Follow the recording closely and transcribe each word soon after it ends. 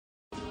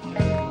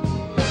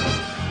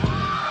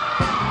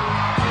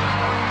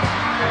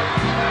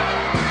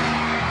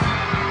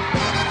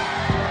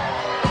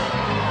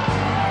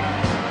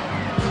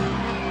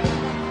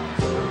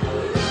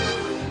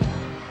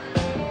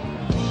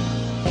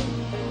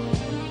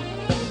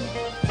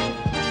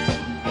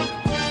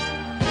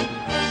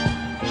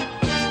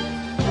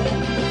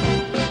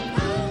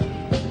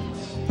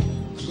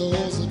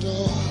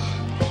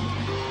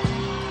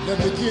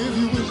give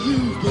you what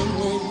you've been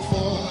waiting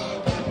for.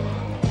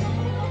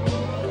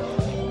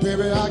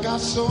 Baby, I got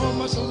so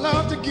much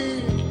love to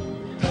give,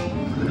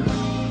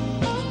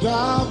 and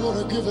I want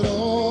to give it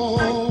all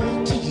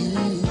to you.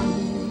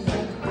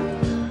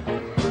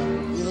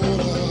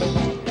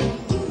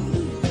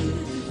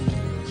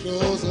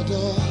 Close the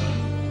door.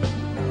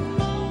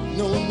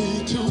 No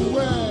need to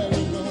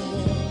worry no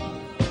more.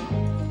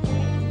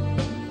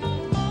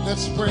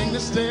 Let's bring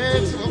this day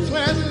to a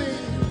pleasant end.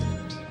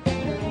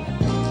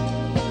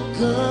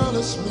 Girl,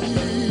 it's me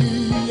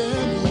and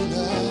you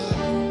now.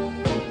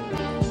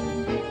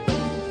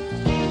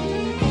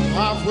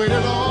 I've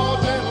waited all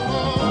day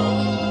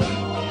long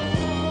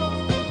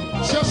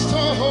just to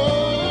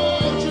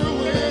hold you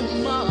in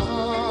my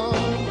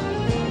arms,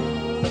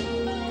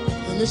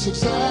 and it's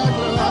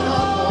exactly like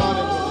I thought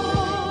it would be.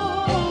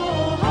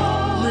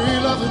 Me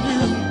loving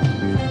you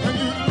and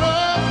you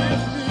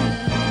loving me.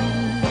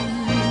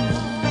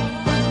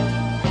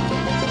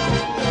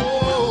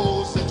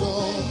 Close the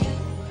door.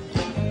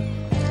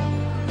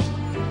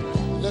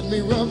 Let me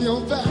rub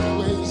your back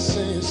when you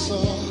say so.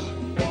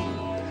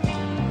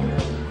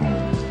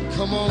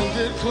 Come on,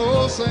 get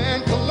closer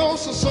and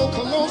closer, so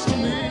close to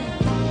me.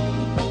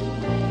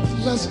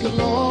 Let's get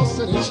lost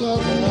in each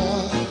other.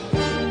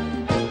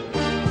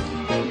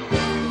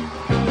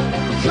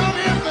 Come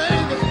here,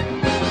 baby.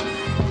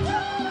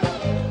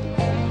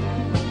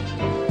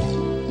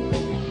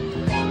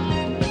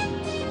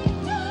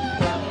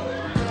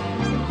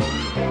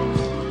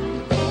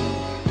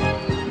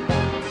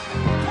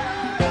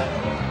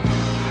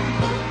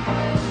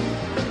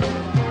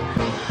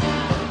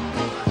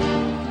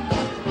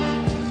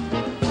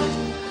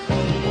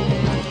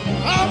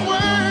 I've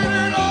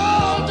waited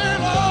all day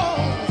long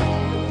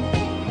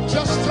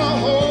just to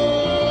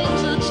hold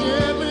you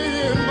gently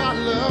in my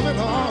loving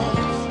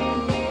arms,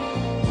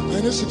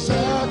 and it's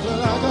exactly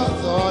like I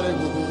thought it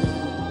would be.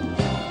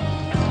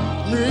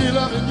 Me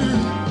loving you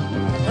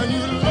and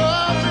you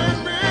loving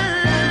me.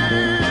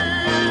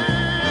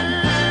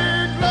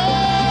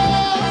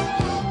 Close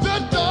the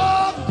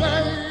door,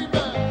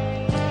 baby,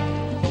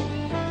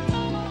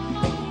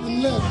 and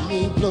let me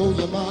blow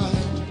your mind.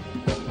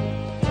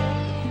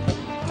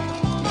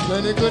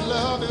 Plenty good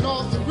loving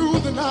all through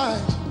the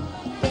night,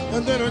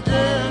 and then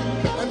again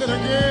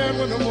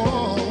when the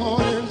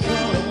morning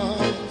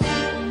comes.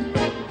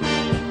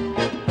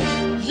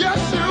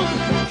 Yes, you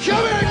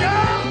come here,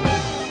 girl.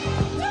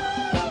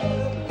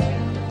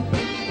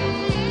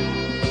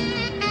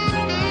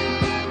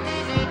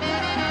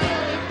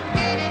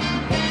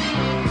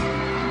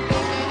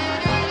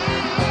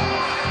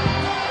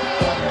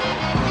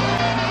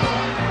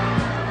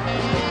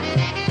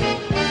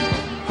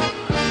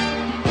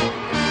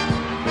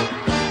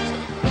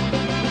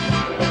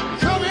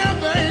 Come here,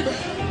 baby.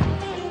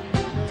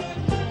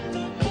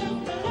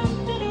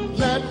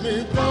 Let me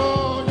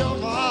blow your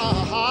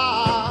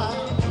mind.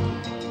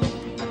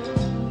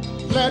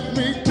 Let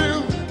me do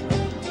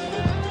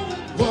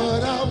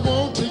what I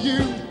want to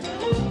you.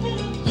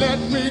 Let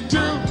me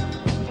do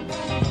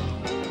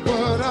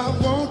what I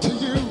want to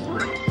you.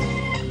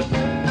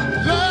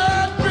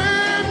 Let me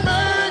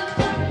make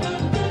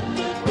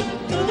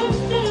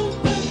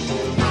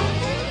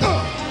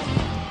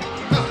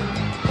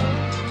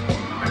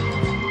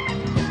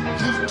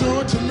you do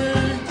it to me.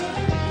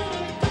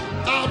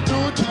 I'll do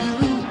it to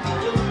you.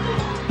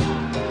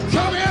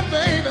 Come here,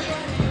 baby.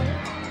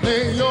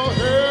 Lay your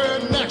head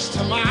next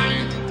to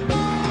mine.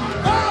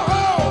 Oh,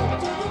 oh,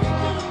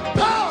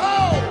 oh,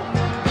 oh,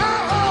 oh,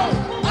 oh,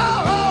 oh,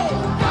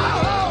 oh,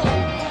 oh.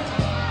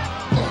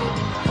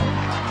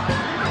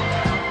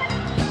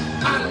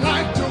 I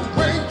like the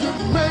way you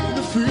make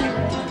me feel.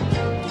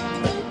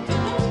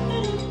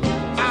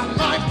 I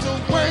like the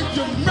way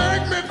you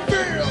make me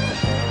feel.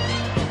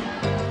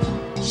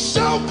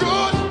 So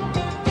good,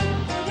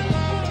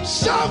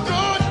 so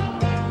good,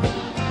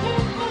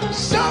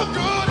 so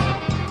good,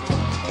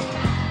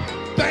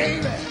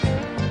 baby.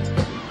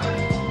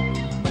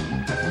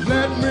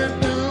 Let me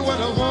do what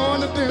I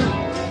wanna do.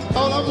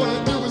 All I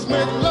wanna do is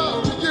make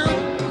love to you.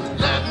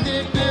 Let me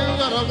do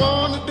what I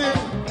wanna do.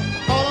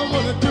 All I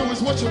wanna do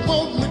is what you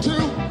want me to.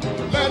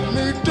 Let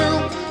me do,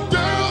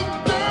 do,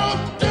 do,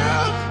 do,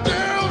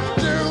 do,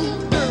 do,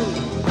 do.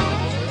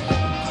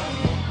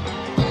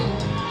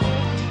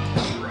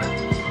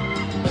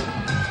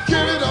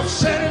 Give it up,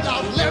 set it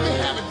out, let me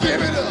have it,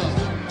 give it up.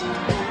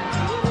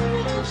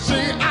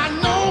 See, I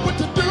know what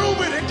to do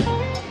with it.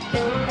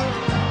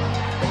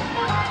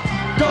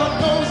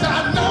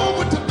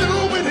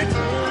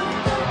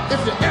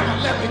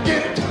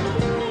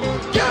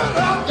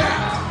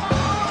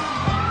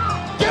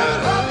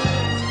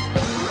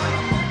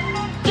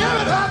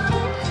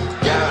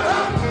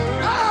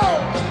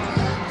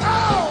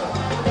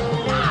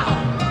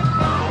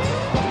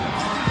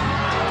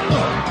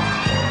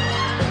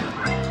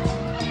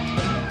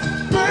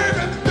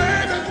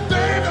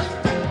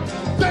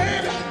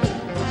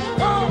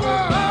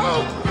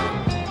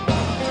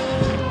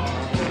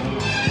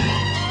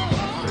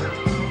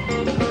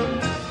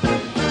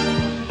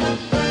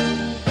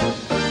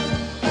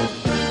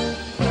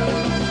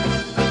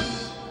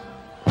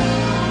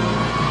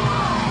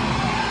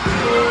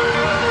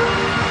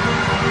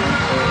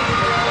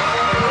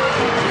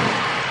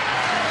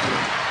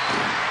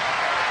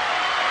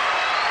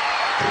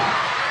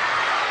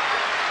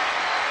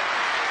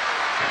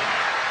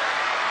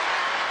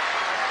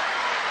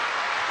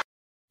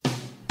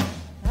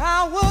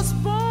 was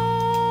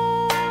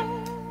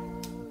born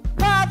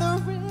by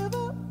the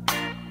river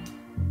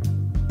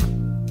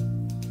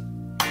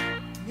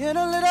in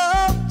a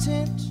little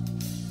tent.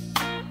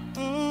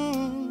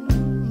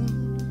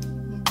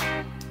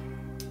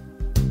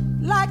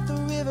 Like the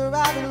river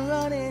I've been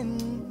running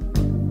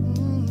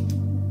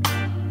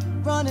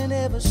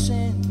ever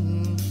since.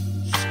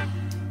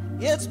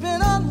 It's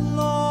been a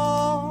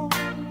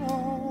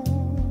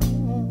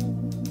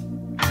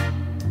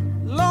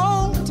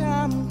long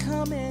time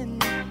coming,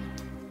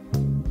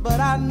 but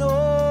I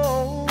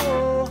know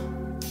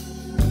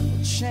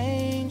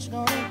change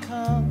gonna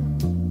come.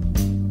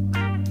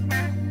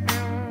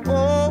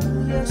 Oh,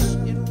 yes,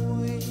 it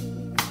will.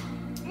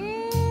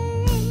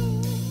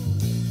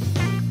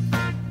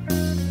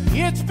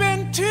 It's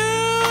been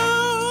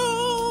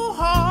too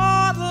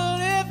hard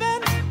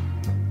living,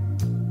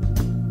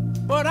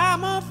 but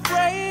I'm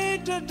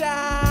afraid to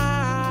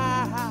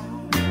die.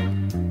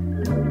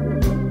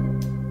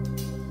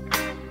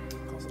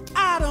 'Cause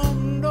I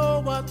don't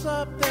know what's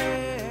up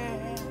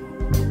there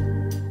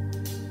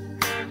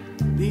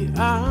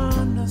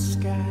beyond the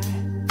sky.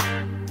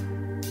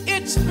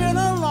 It's been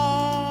a long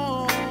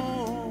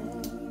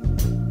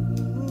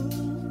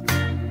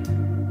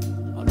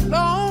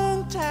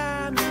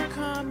time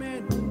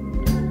coming,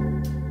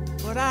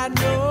 but I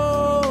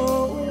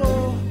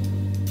know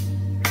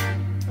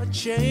a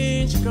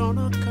change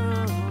gonna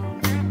come.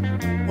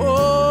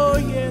 Oh,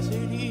 yes,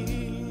 it is.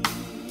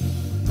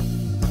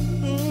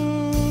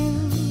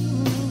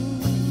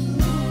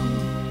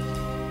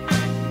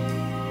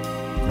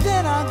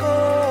 Then I go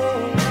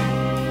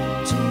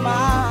to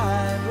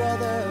my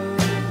brother.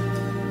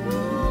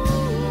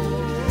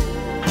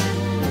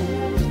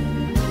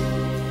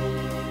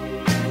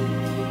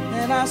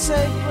 And I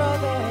say,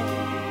 brother,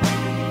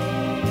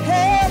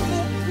 help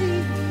me,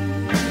 please.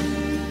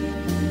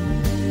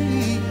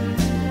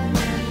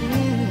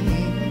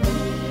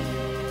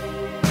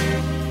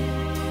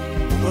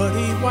 But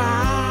he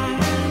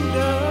wind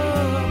up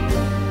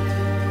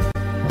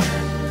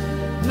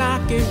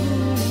knocking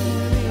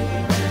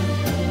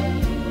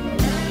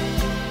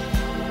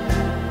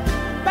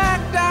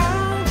back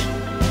down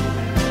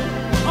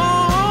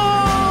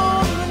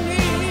on the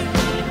knee.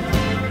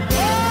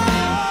 Oh,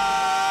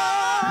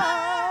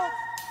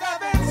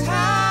 there've been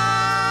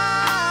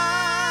times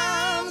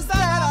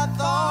that I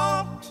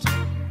thought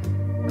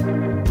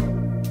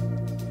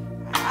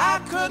I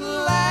couldn't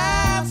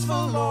last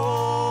for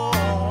long,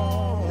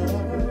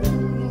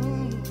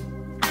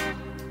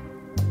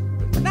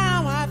 but now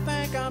I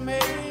think I'm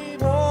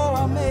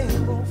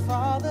able,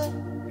 Father,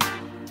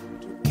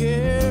 to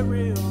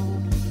carry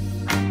on.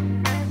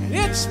 And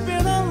it's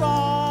been a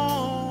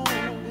long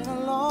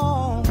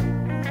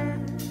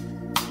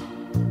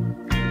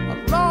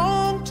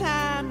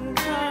time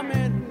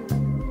coming,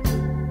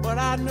 but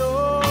I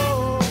know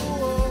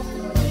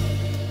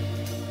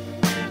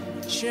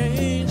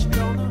change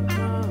gonna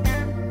come.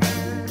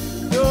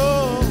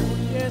 Oh,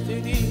 yes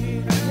it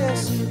is.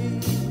 Yes it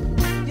is.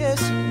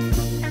 Yes it is.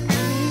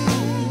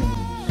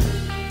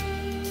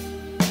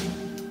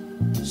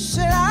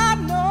 Said I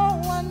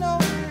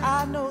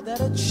know that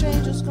a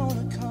change is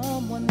gonna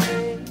come one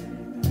day.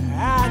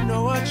 I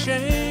know a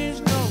change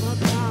gonna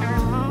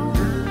come.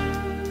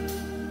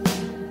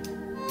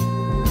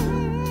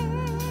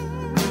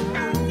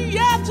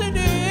 Yes it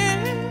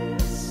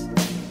is.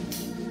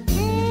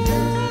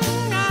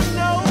 I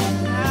know.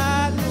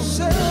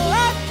 Said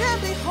life can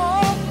be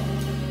hard.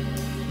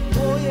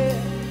 Oh yeah.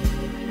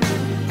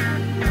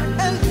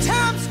 And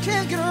times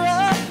can get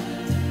rough,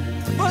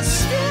 but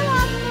still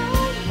I know.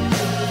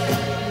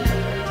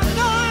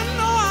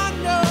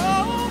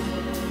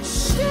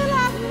 Still I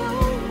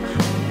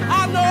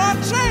know a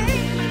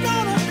change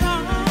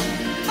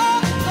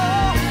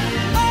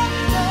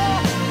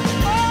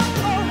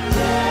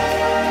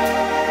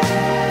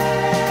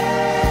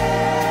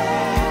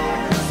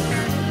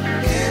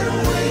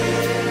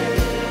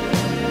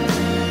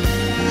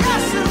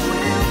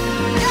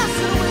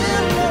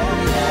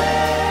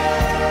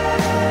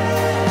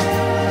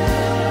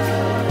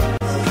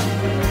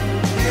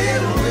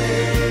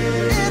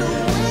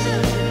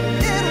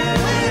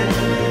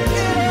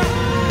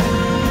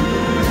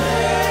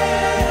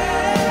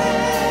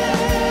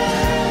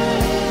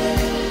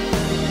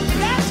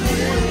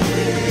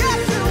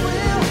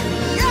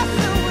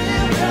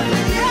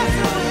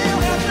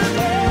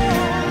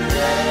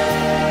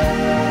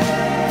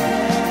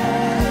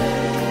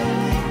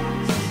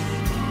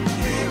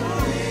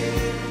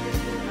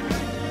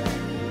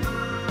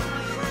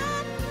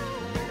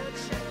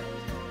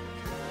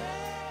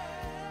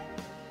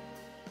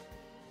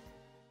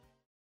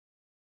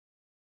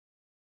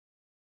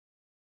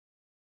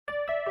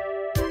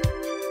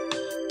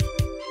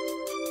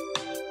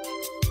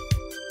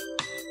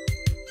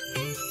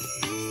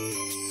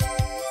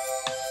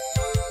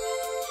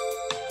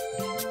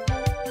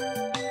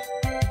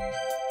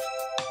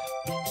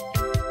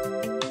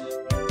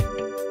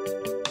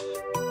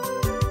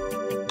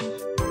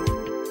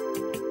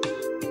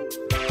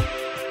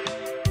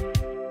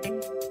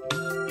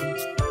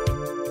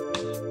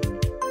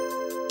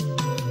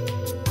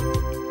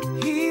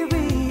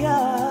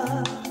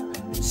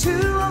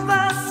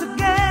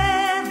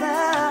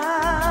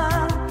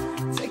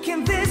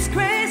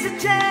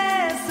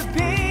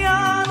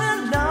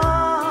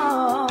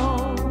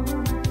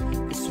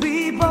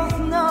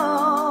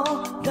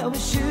that we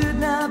should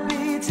not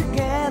be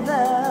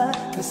together.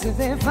 'Cause if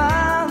they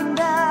found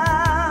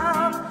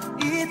out,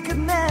 it could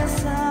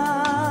mess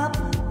up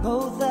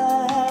both the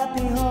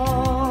happy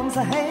homes.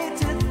 I hate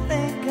to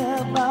think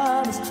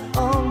about us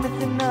only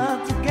thing up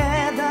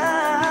together.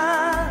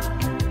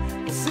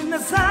 As soon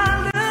as I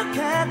look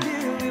at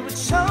you, it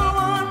would show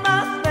on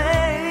my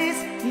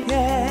face,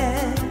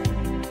 yeah.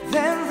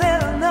 Then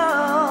they'll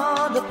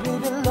know that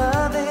we've been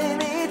loving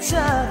each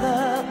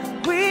other.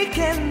 We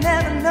can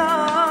never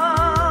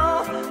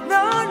know,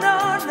 no, no,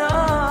 no.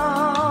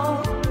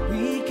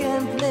 We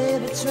can play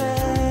the trace.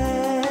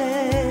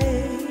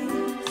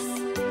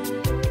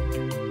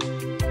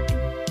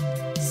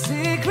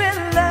 Secret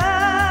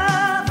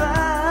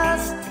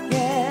lovers,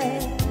 yeah,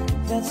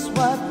 that's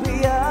what we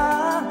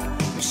are.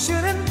 We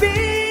shouldn't be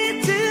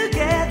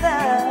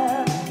together,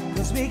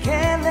 'cause we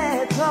can't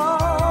let go,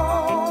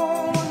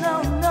 no,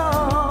 no.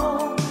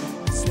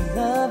 'Cause we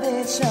love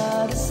each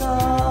other so.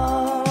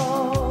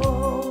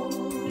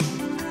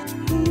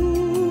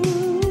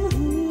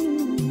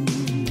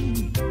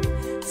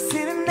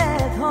 Sitting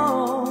at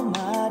home,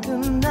 I do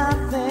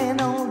nothing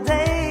all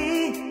day,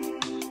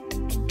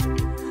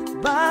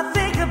 but I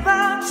think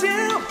about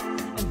you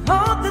and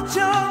hope that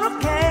you're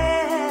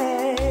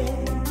okay.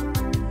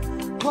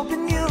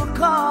 Hoping you'll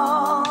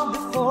call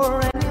before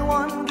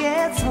anyone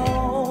gets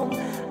home.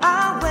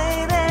 I'll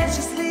wait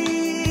anxiously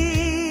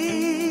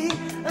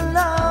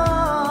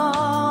alone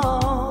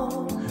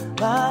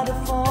by the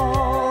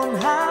phone.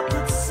 How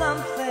could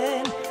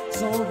something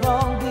so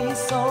wrong be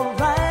so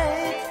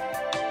right?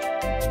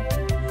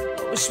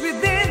 I wish we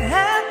didn't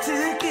have to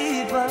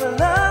keep our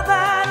love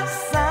out of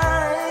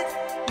sight,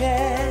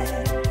 yeah.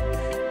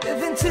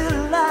 Living to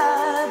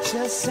life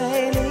just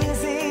ain't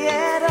easy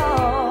at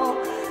all,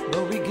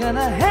 but we're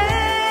gonna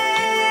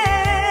hang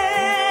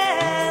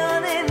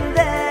in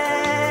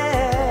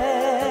there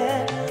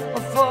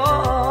for.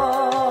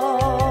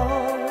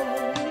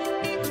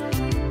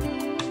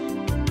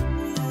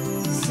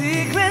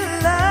 Secret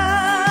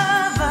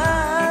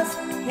lovers,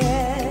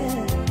 yeah,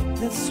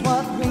 that's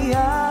what we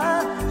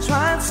are.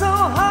 Trying so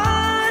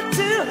hard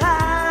to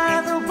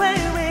hide the way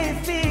we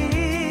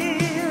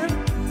feel,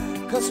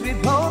 'cause we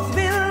both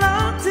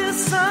belong to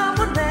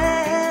someone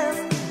else,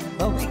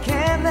 but we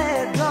can't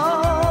let go.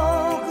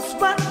 'Cause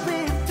what we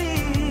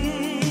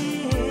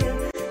feel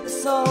is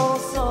so,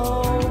 so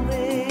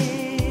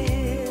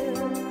real,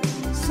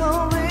 so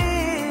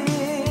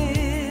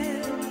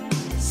real,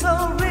 so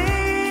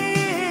real.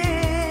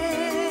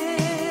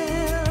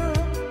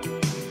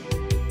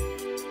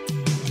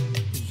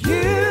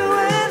 You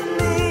and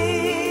me,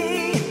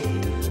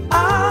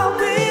 are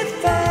we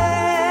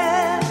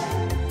fair?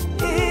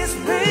 Is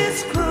this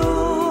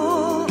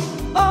cruel,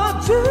 or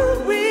do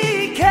we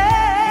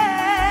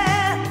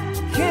care?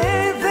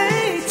 Can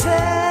they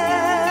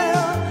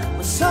tell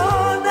what's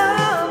on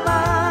our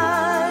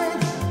mind?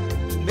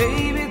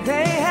 Maybe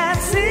they had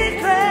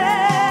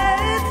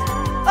secrets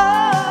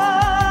all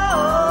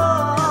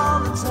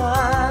the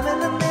time. In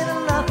the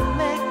middle of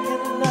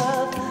making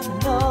love, we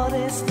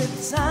notice the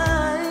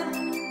time.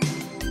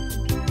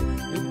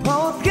 We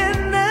both get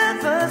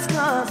nervous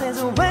 'cause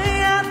there's a way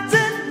out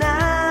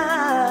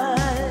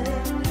tonight.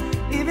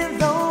 Even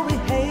though we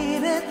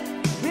hate it,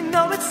 we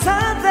know it's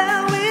time that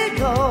we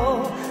go.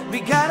 We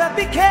gotta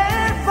be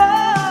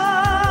careful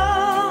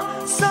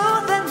so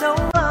that no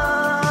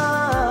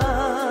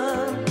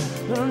one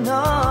will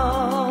know.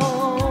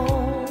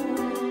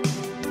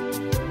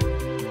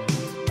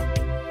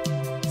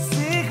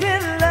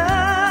 Secret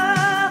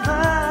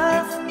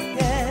lovers,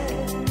 yeah,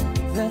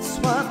 that's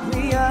what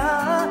we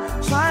are.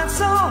 Trying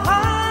so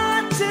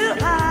hard to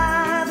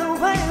hide the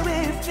way we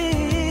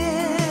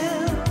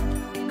feel,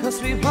 'cause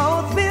we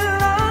both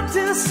belong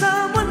to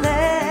someone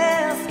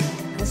else.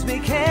 'Cause we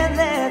can't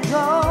let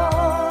go,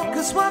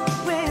 'cause what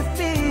we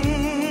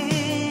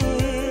feel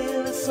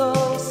is so,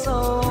 so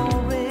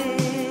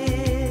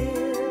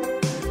real,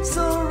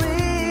 so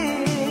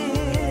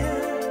real,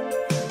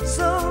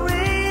 so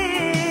real,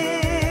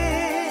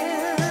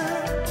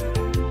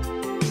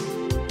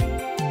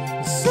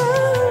 so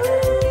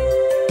real.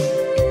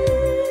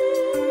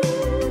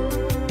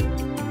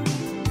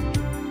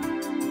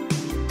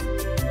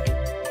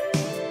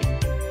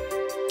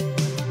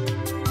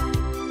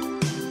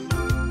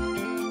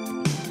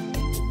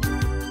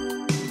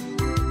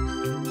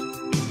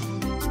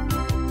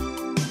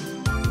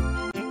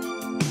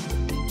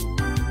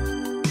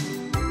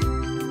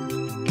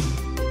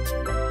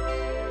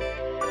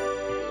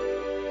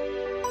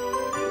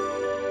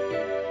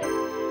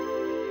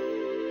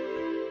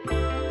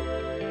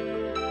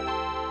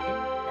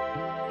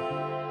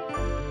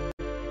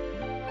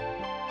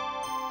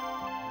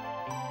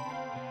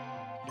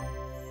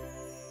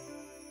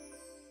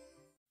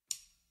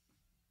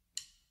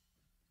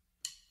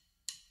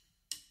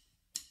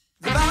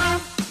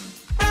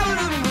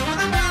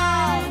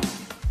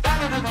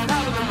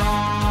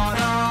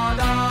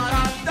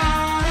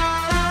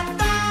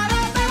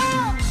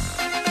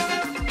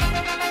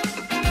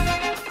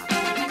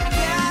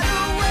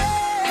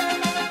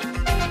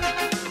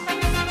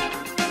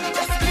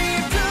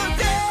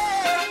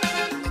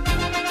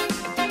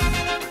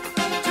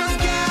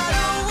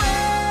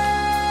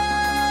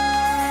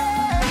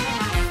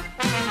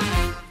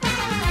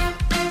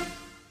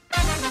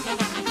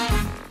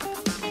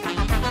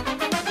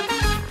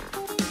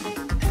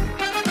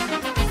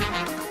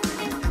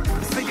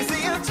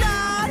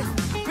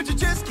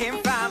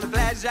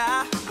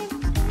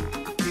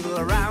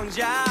 around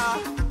ya,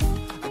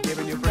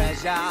 giving you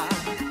pressure.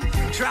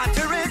 Try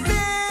to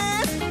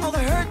resist all the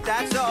hurt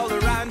that's all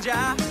around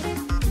ya.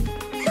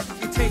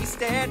 If you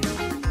taste it,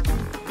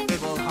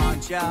 it will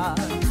haunt ya.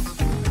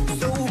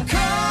 So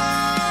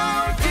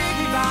come, take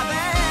me by the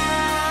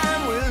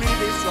hand, we'll leave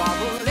this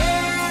trouble in.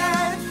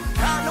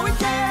 I know we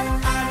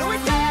can, I know we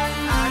can,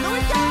 I know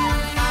we can,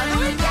 I know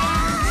we can.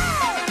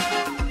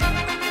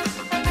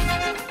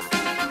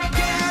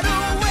 Get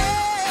away,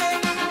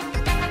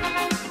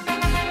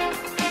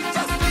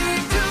 just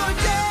leave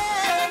today.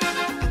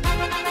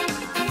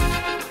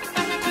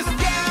 Just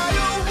get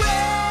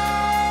away.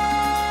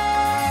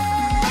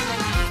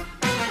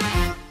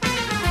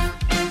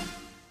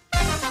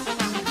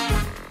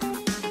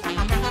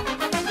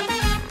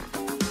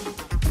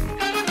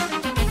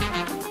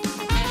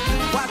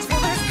 Watch for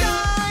the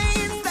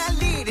signs that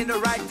lead in the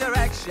right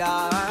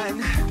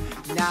direction.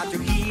 Not to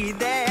heed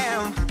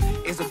them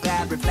is a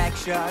bad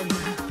reflection.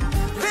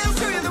 They'll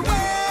show you the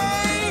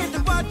way to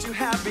what you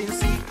have been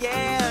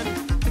seeking.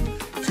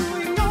 To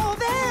ignore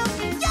them,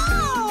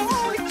 you're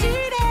only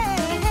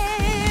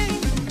cheating.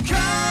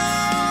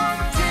 Come,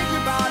 take me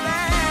by the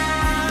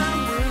hand,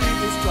 we'll leave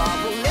this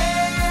trouble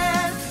in.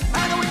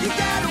 I know we can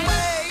get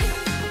away,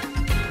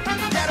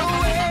 get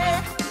away.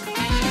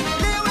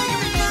 Living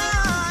every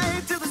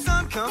night till the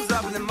sun comes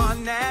up in the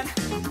morning.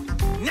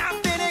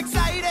 Nothing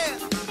exciting,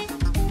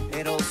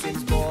 it all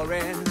seems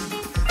boring.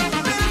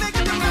 Then make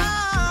up your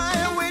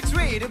mind which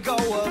way to go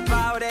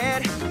about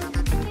it.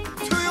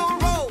 To your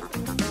road,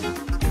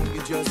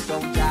 you just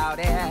don't doubt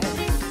it.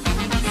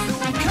 So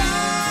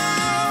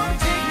come,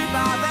 take me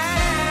by the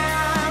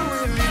hand,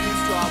 we'll leave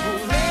this trouble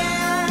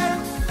in.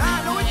 I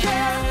know we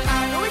can, I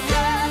know we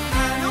can,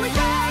 I know we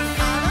can,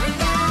 I know we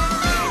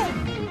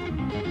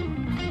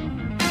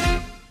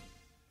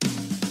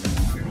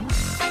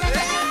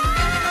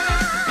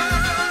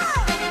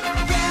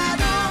Get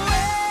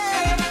away,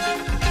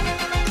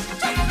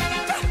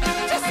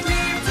 just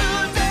leave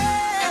today.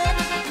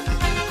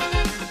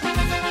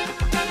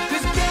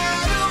 Just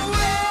get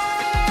away.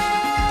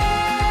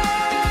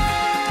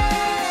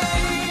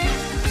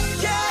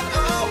 Get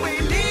away,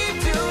 leave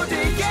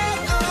today. Get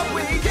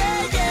away, yeah,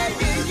 yeah,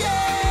 yeah,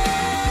 yeah.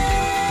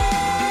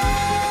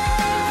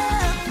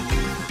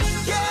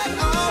 Get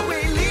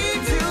away,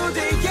 leave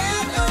today.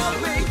 Get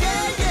away,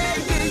 yeah, yeah,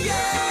 yeah,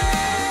 yeah.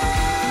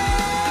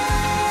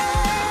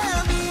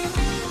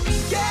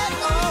 Get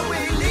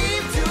away,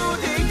 leave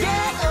today.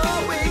 Get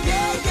away,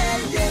 yeah, yeah,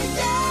 yeah,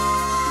 yeah.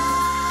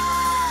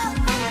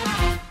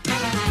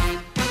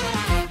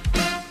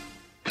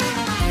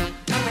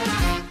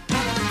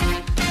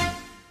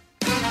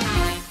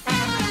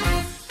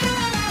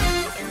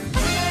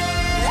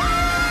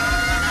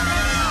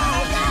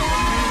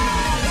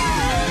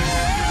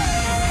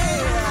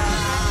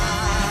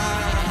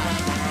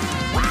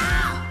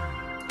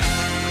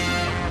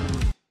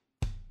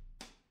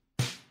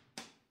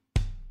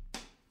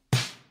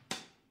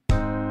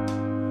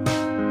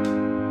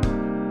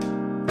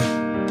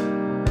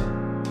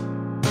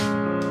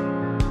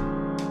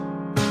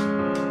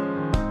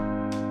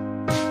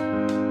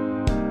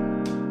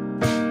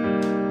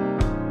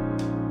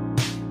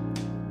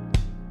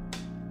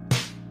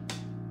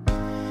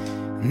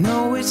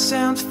 No, it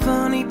sounds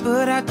funny,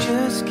 but I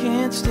just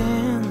can't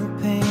stand the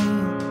pain.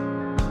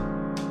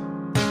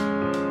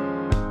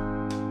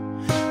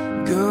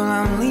 Girl,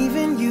 I'm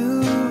leaving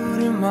you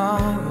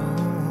tomorrow.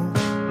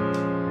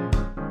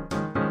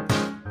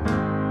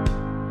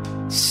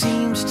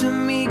 Seems to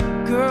me,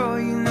 girl,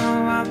 you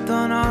know I've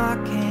done all I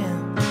can.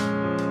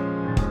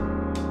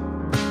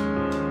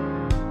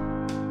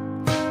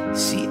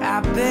 See,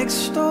 I beg,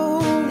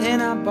 stole,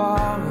 and I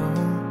borrow.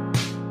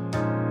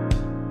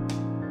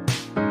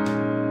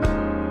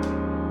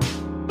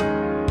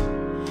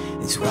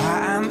 It's why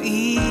I'm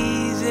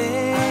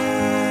easy.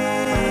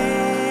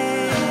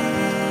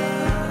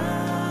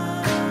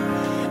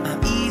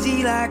 I'm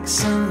easy like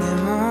Sunday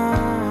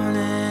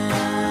morning.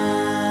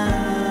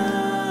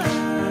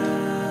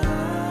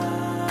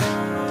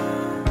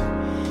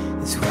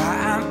 It's why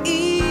I'm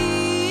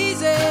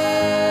easy.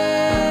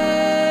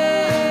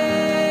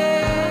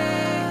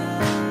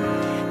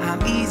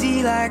 I'm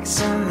easy like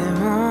Sunday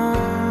morning.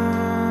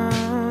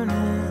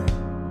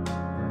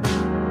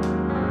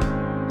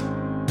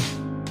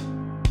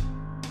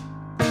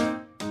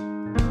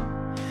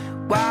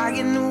 Why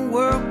in the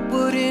world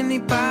would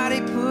anybody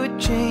put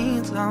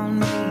chains on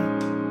me?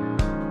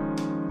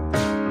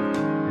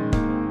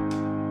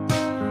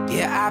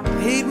 Yeah, I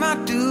paid my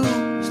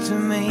dues to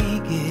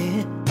make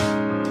it.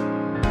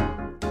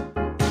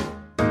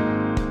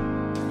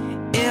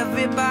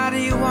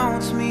 Everybody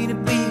wants me to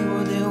be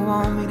what they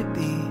want me to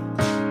be.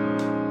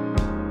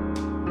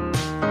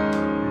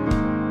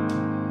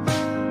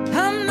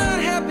 I'm not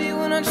happy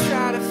when I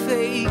try to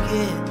fake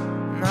it.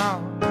 No.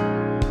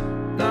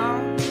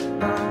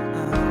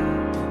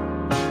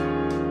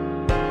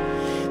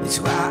 It's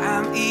why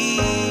I'm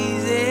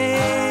easy.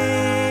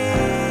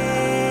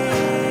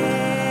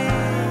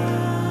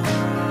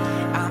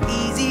 I'm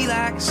easy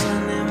like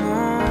Sunday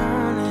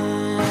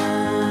morning.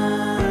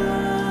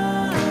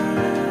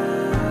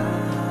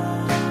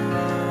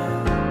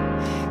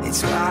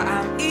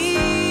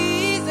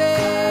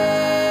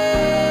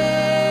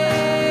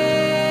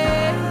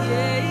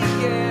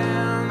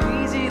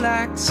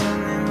 like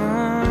Sunday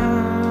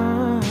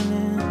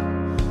morning.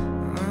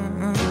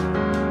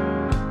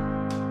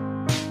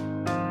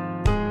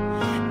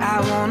 I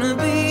wanna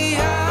be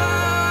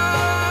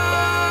high,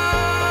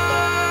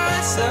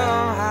 so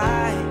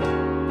high.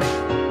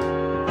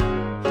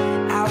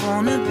 I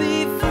wanna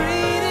be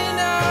free to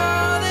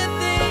know the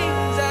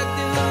things I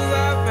do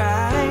are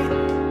right.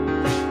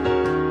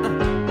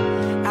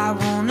 I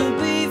wanna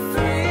be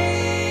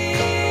free,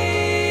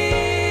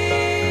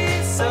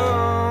 so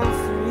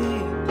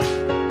free.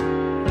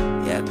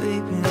 Yeah,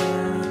 baby.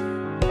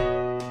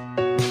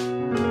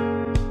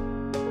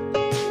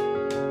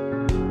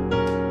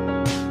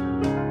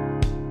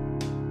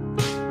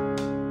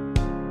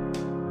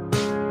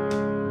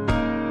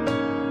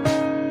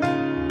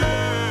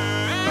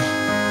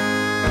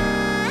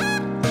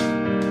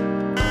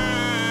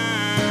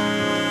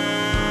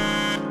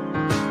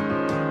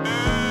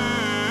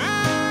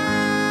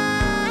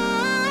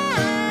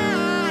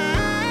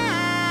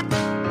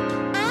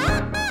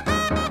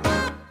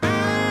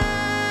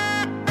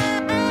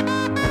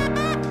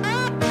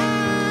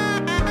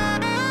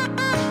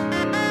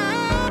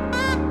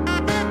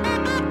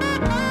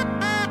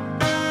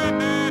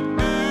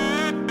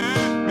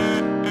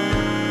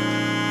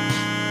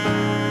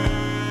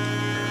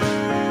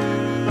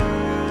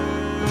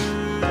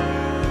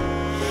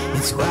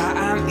 It's why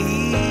I'm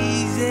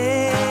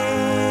easy.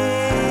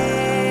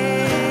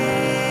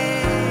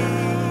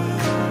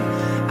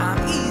 I'm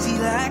easy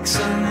like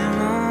Sunday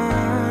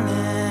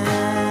morning.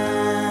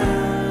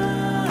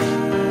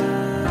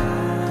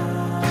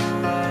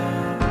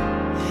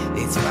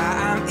 It's why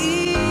I'm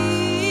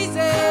easy.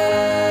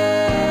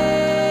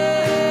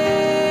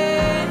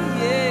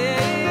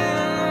 Yeah,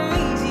 I'm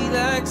easy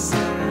like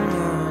Sunday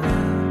morning.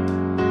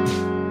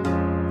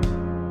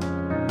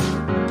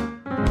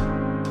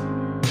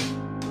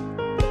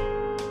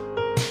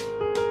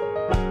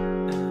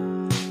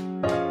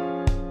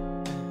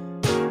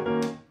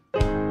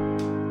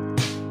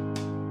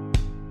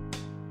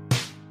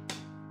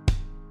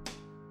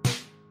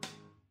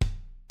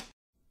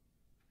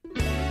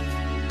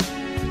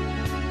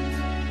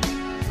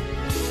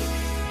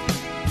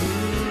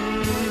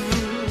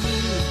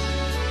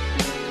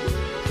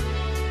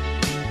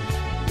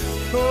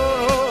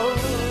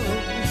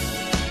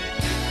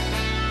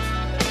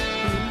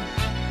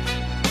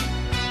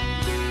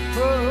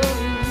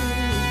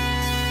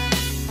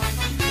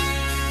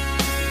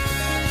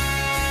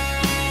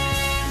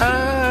 I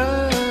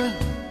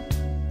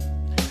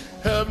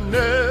have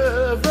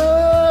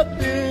never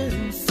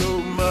been so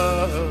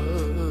much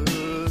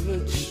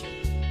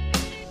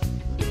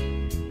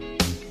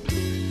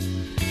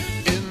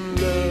in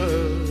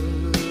love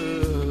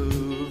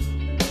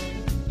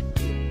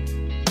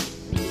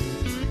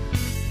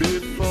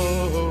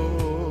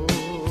before.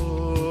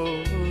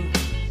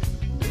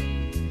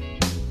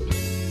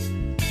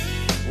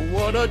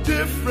 What a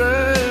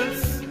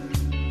difference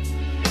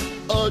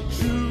a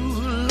true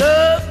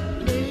love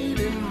made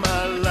in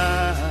my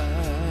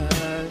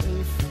life.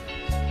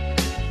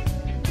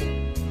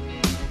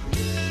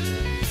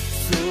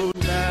 So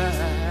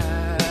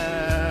nice,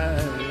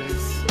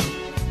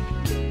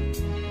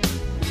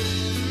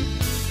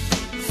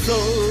 so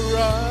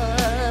right.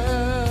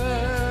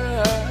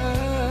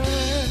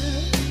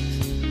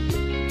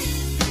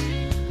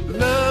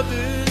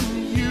 Loving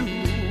you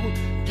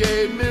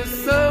gave me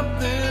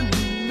something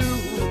new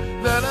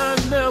that I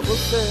never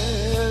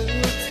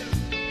felt,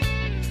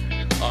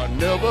 I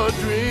never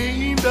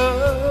dreamed of.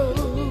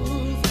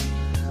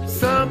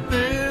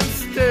 Something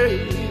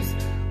stays,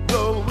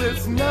 though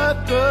it's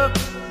not the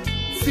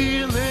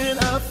feeling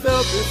I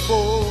felt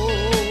before.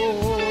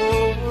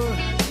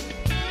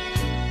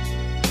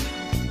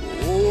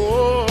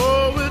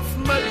 Oh, it's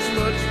much,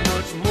 much,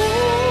 much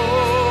more.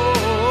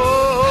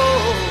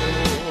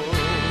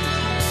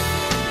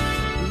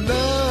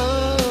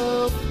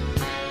 Love,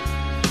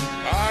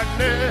 I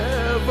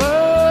never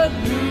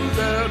knew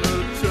that a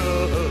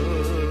touch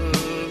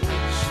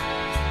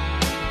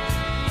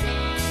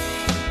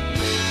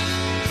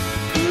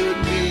could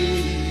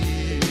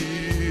mean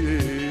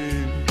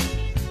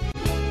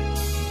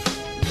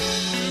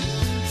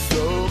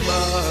so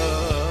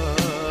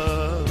much.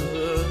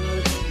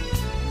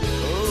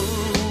 Oh,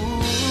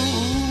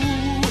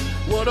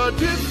 what a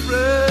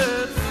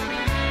difference.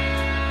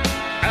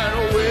 And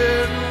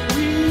when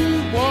we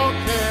walk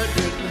hand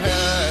in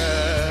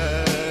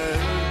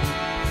hand,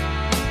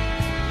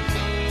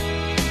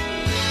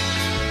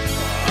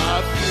 I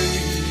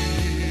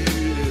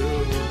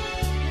feel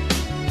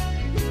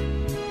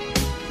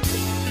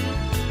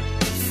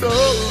so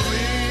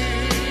real.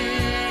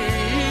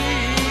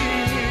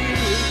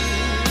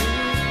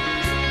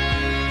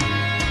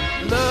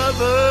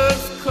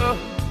 Lovers come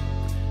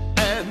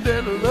and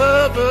then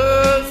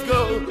lovers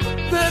go.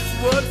 That's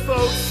what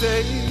folks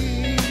say.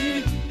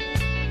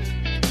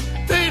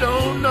 They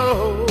don't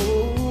know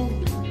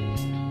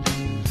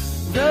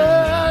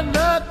they're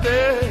not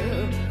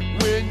there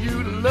when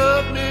you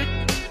love me.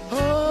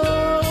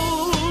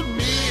 Hold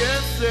me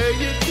and say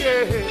you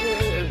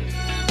care.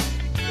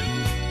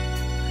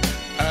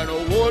 And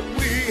what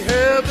we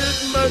have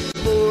is much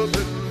more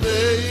than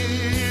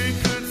they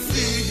could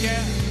see.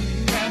 Yeah,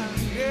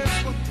 yes,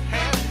 we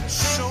have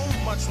so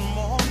much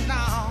more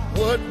now.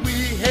 What we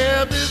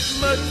have is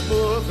much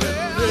more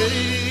than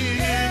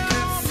they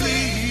could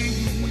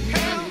see. We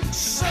have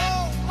so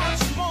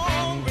much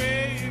more,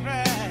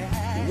 baby.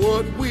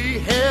 What we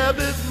have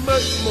is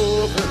much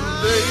more than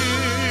they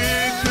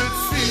could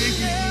see.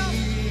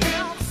 We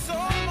have so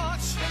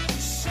much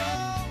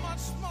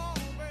more,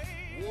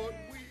 baby. What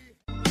we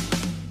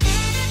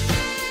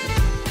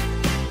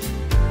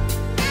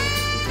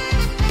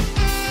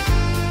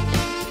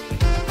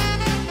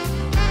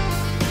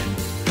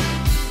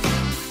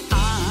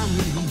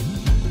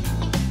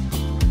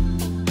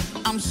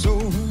I'm so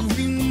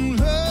in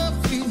love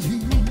with you.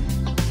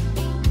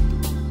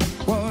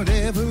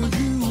 Whatever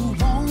you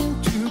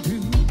want to do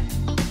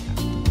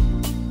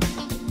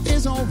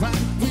is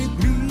alright with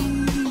me.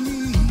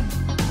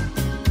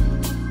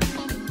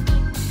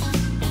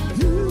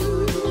 You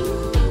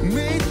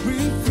make me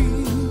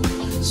feel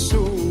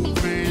so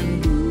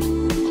brand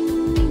new.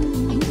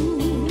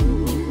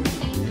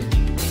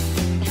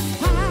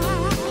 I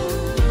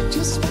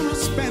just wanna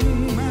spend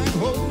my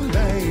whole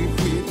life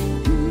with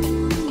you.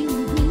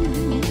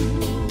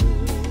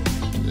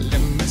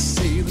 Let me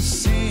say the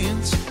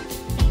sense,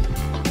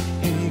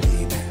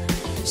 baby,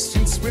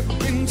 since we've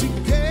been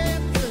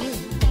together,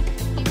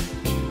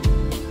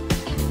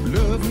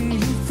 loving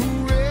you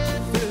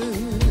forever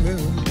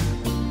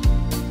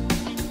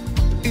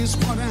is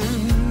what I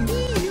need.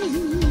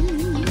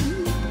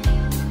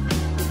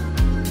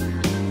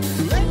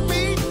 Let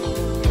me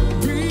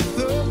be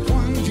the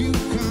one you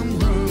come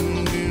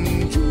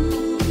running to.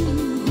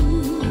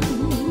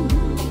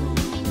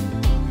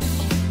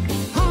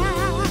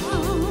 I'll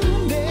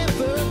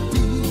never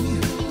be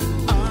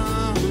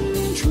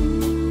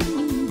untrue.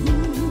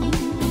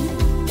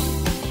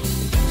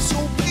 So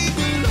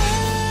baby,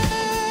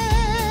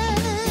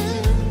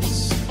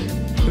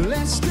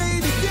 let's stay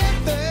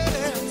together.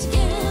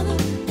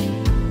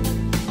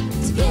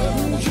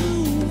 Love you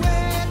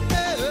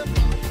weather.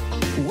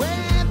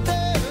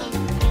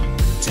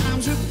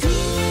 Times are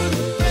good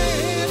and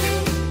bad,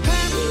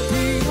 and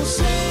people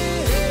say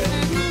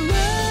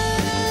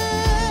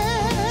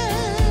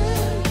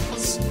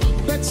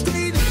let's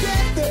stay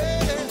together.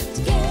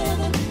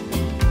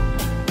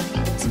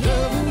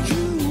 Love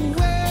you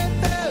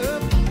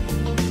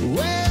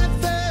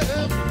weather.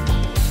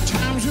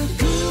 Times are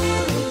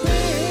good and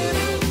bad,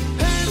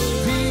 and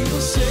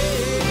people say.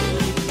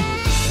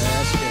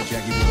 That's it,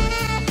 Jackie boy.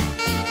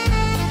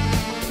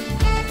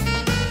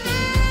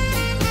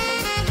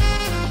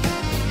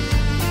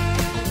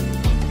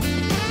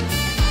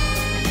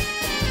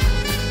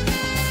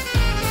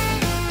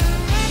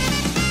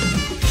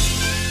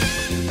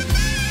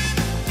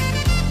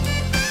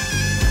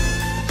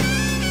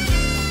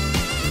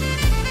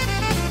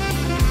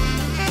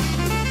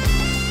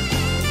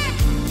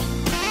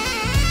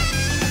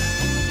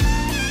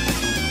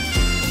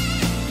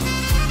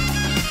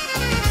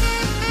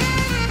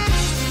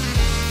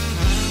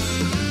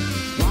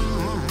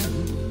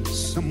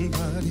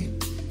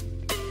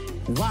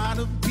 Why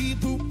do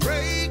people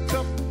break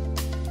up,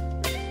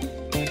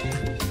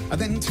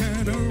 then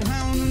turn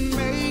around and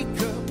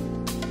make up?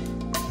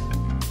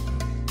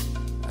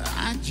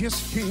 I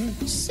just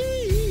can't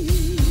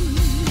see.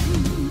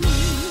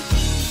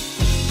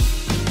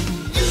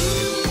 You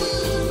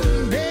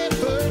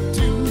never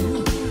do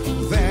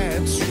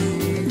that to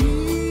me.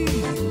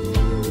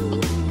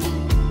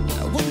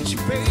 Won't you,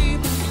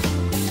 baby?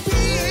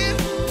 Being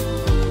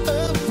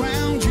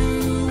around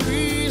you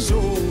is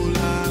all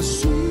I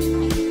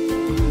see.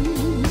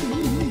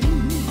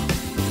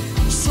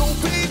 So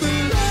baby,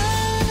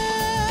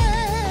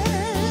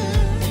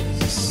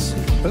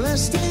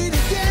 let's stay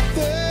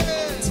together.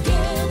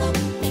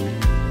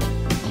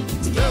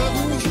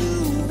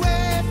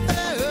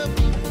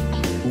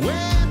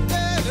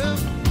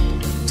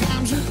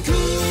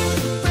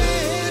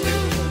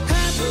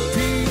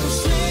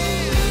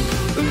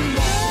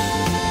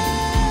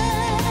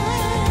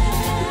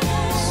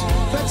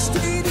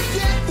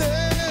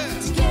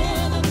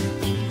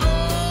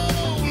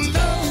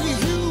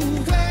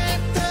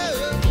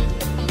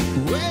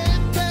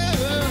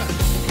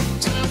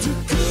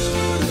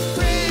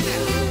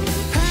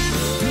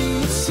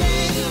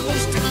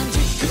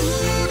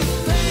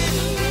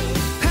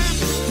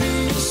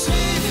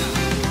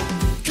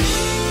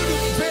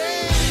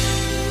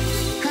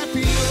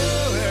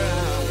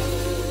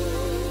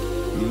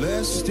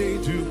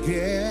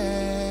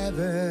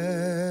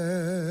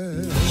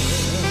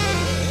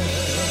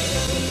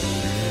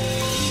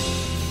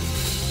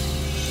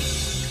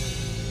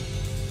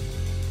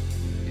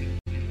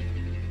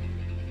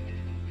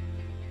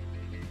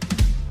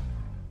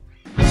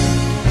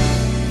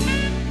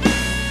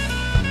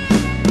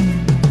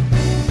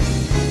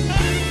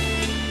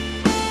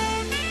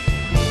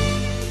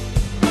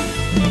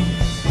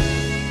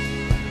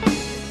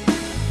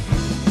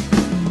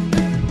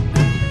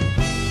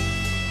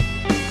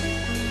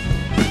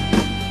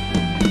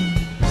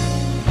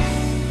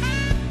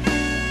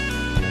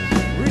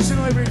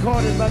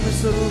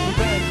 Mr. Luther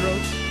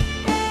Vandross.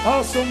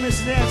 Also,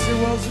 Miss Nancy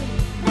Wilson.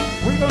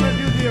 We're gonna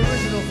do the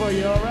original for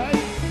you, all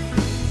right?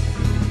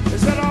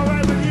 Is that all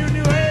right with you,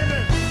 New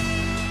Haven?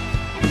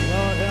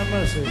 Lord have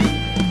mercy.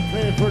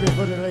 Play it pretty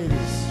for the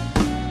ladies.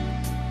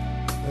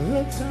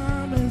 The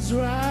time is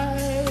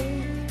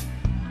right.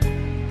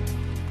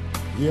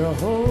 You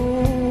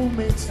hold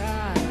me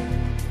tight.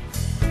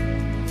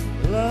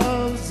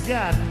 Love's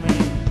got me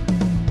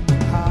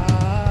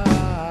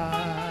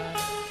high.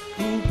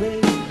 Ooh,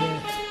 baby.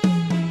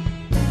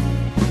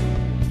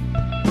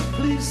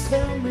 Please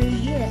tell me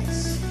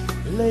yes,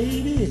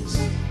 ladies.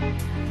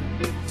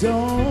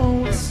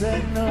 Don't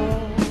say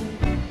no,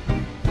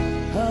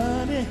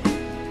 honey,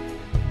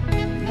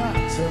 not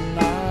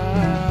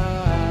tonight.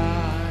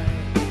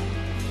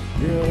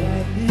 Girl,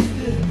 I need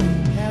to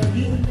have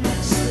you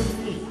next to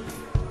me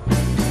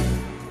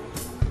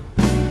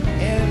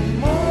in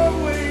more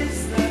ways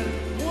than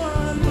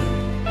one,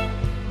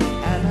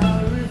 and I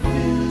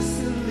refuse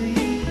to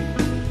leave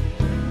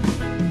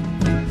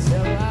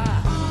till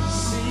I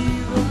see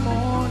the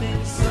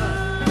morning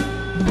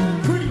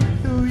sun creep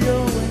through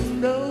your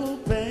window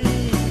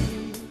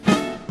pane.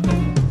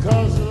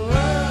 'Cause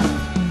love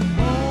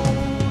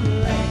won't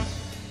let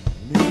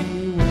me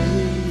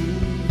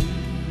wait.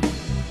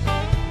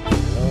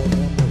 Lord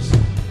have mercy.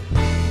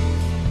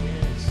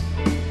 Yes.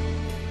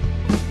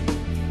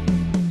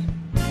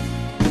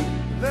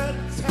 The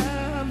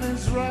time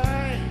is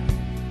right.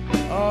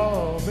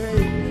 Oh,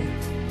 baby.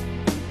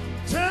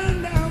 Turn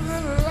down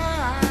the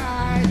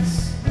lights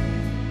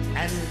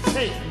and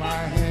take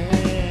my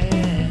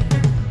hand.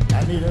 I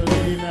need a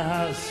lady in the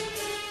house.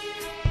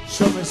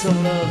 Show me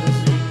some love this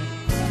evening.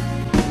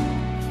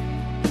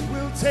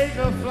 We'll take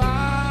a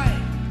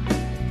flight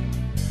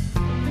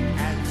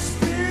and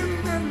spend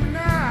the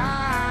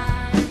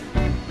night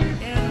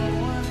in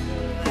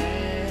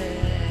Wonderland.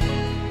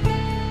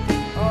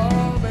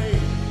 Oh,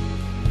 baby,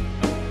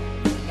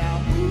 now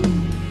move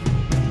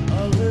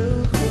a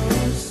little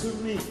close to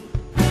me.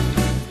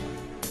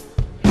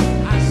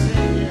 I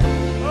say you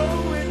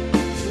owe it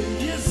to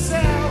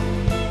yourself,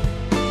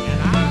 and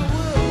I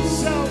will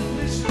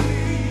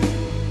selfishly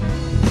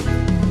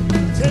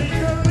take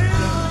a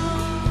little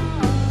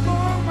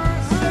for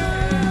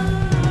myself.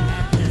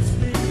 And it's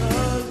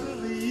because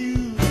of you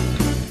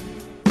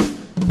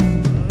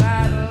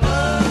that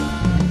love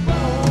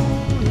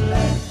won't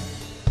let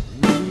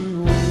me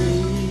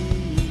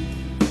wait.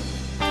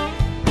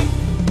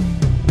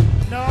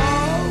 No,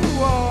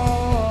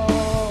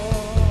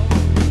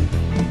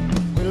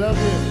 we love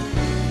you.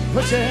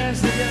 Put your hands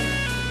together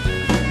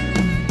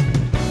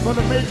for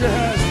the Major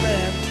Harris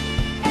Band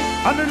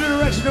under the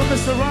direction of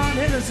Mr. Ron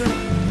Henderson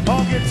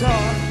on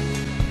guitar.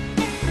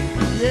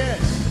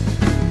 Yes.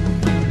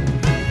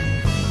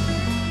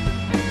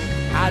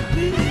 I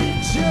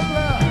need your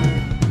love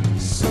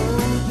so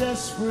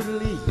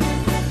desperately,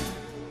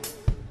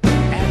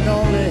 and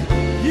only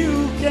you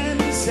can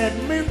set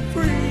me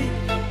free.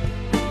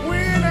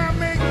 When I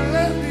make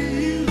love to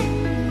you,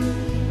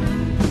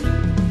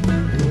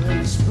 you'll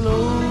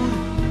explode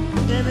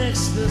in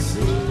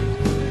ecstasy,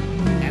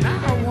 and I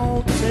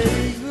won't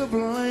take the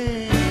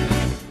blame.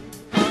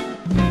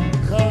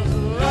 'Cause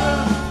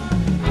love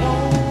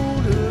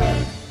won't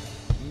let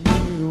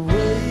me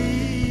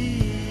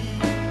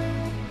wait.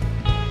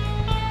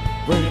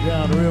 Break it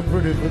down real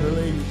pretty for the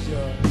ladies,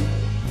 y'all.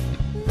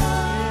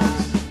 Yes.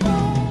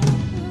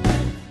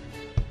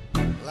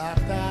 La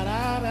da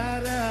da da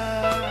da.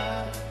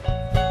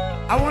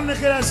 I wonder,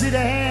 can I see the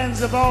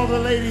hands of all the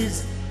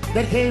ladies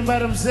that came by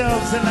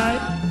themselves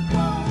tonight?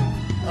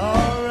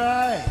 All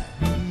right.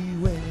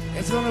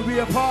 It's gonna be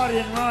a party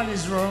in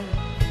Ronnie's room.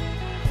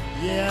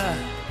 Yeah,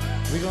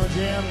 we're gonna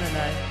jam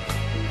tonight.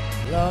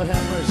 Lord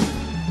have mercy.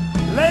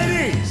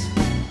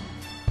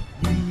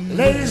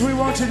 Ladies, we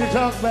want you to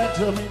talk back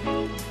to me.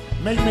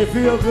 Make me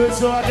feel good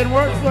so I can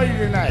work for you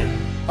tonight.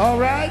 All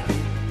right?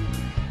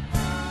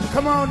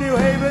 Come on, New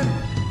Haven.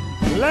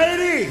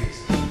 Ladies.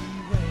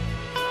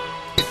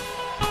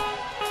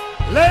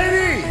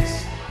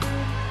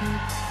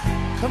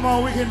 Come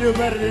on, we can do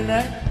better than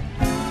that.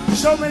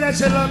 Show me that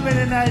you love me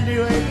tonight,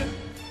 New Haven.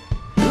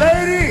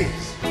 Ladies.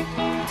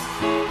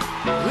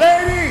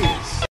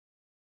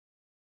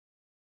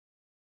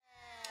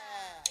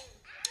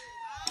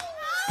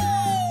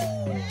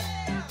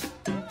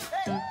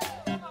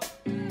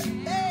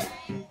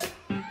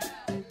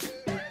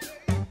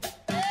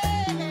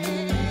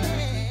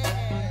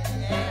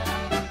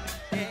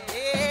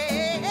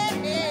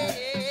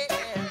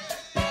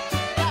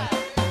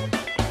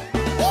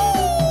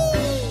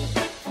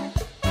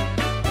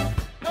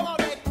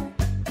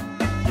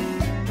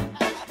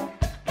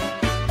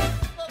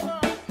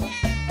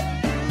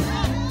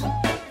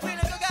 We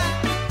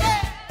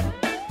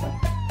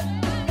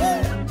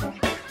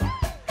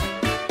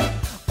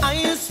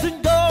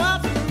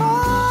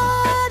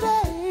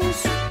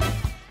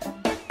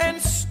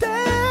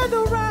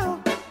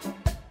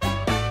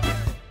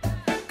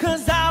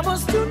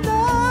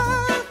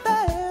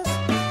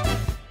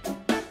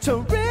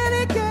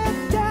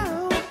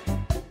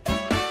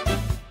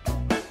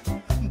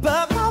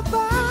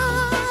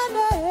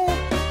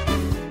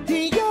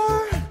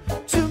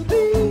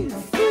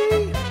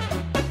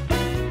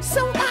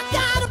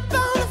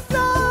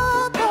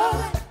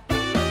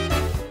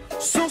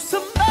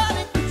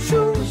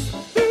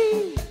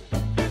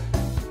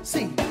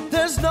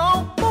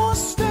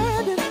was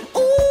standing,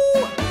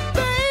 ooh,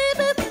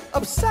 baby,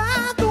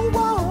 upside the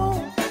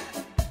wall.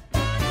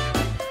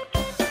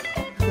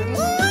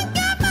 Ooh, I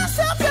got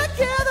myself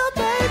together,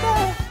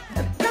 baby,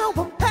 and now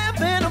I'm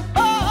having a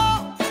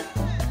ball.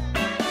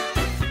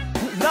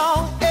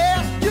 Long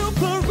as you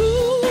prove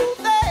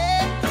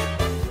it,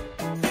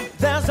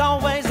 there's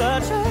always a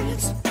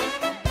chance.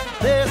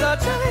 There's a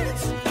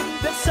chance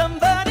that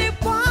somebody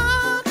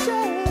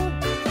watching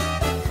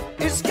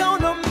is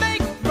gonna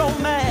make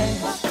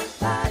romance.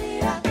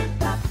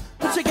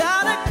 But you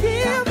gotta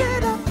give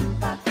it up.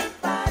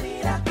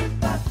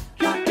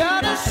 You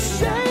gotta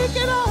shake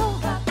it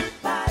off.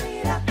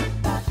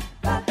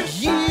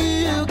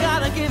 You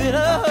gotta give it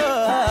up.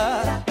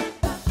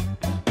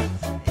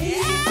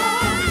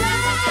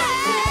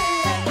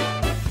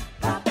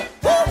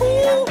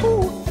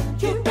 Ooh,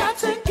 you got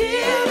to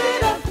give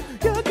it up.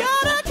 You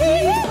gotta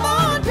keep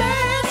on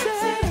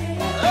dancing.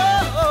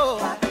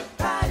 Oh,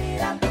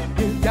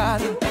 you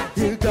gotta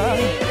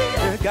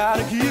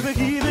keep it,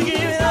 keep it, keep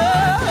it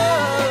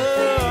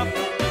up.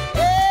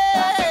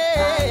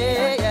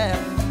 Yeah,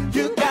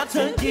 you got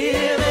to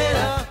give it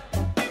up.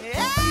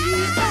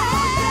 Keep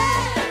on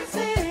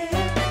dancing.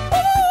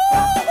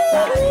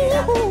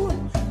 Ooh,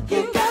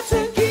 you got to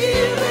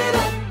give it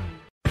up.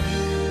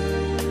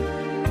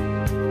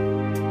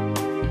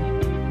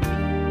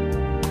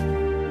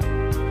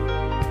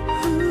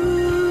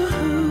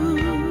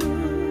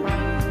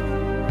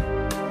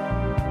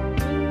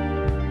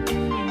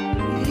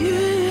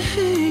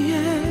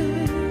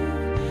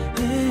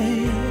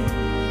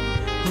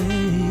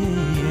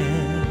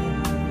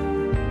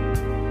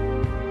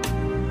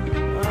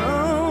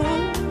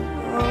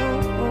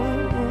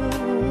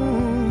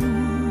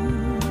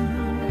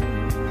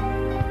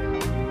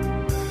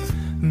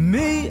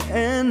 Me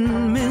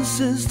and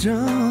Mrs.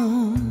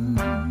 Jones,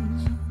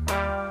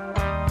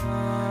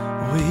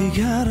 we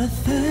got a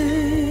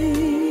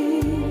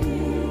thing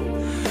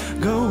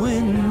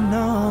going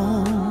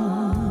on.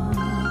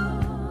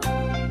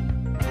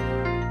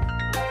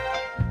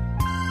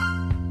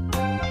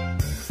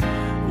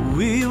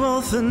 We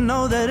both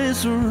know that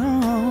it's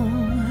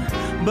wrong,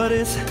 but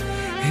it's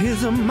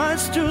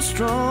much too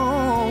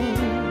strong,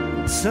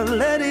 so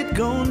let it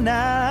go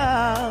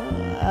now.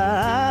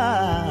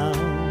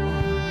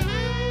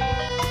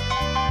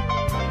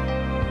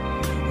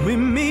 We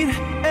meet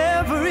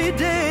every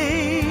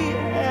day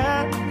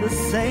at the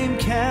same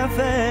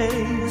cafe,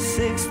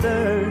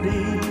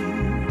 6:30.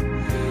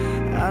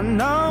 I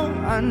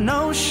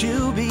know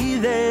she'll be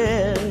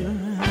there,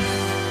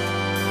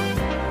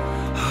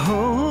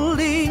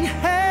 holding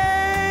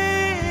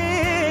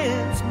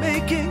hands,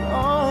 making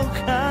all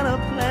kind of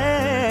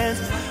plans.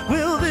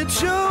 Will the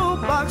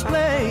jukebox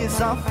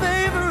plays our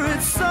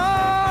favorite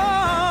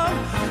song?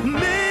 Me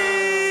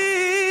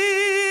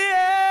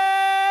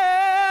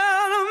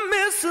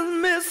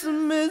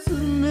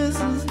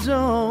Mrs.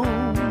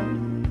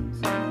 Jones,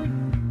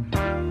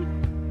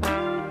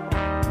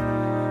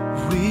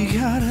 we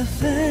got a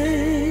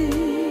thing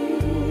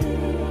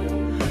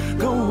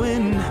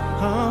going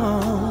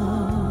on.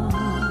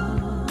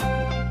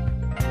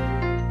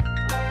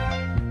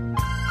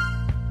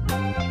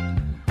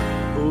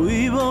 We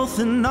both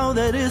know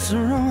that it's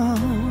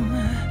wrong,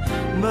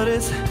 but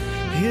it's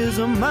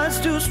much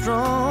too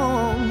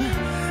strong,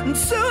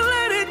 so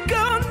let it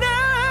go now.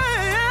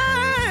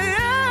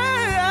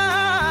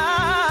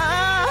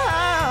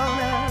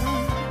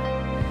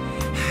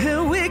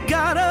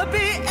 Gotta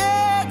be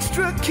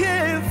extra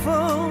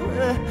careful.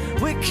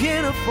 We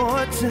can't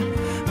afford to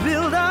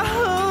build our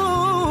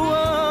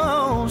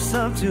hopes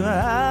up too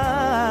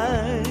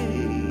high.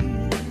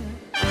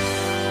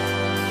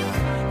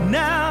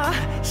 Now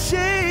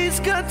she's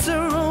got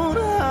her own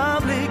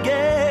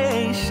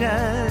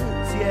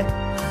obligations, yeah,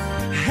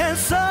 and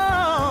so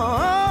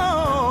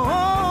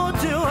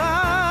do I.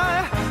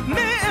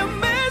 Me and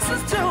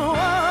Mrs. Jones.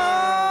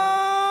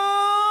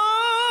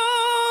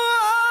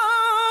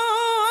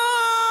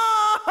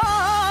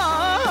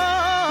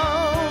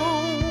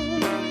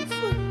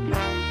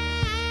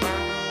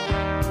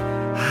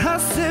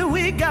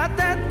 We got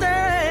that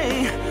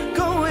thing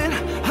going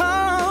on.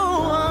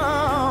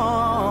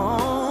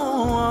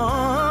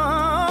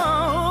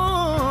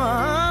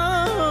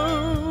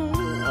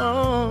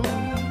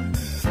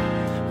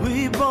 We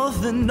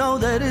both know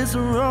that it's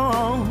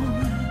wrong,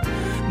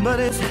 but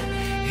it's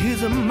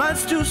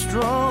much too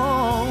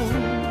strong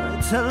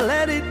to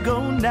let it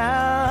go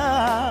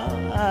now.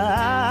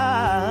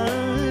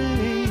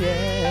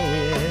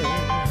 Yeah.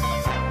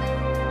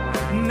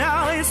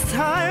 Now it's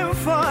time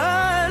for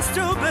us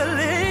to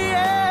believe.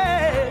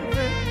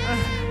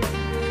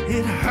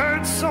 It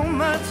hurts so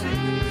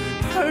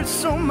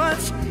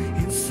much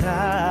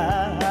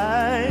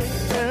inside.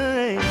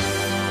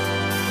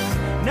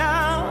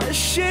 Now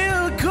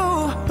she'll go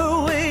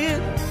away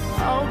and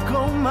I'll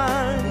go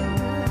mine,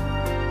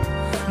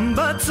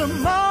 but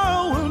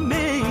tomorrow we'll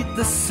meet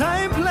the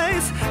same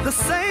place, the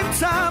same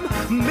time.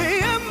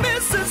 Me and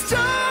Mrs.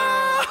 Jones.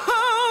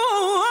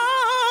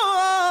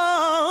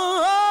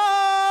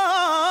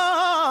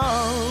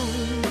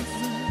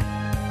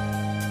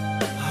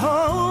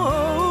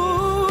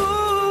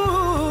 Oh,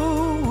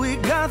 we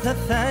got that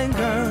thing,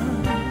 girl.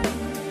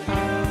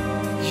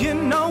 You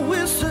know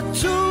it's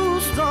too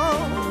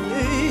strong.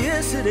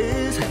 Yes, it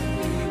is.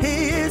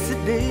 Yes,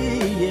 it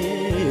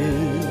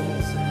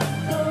is.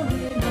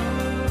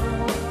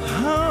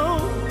 Oh,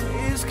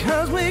 it's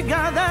 'cause we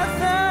got that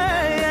thing.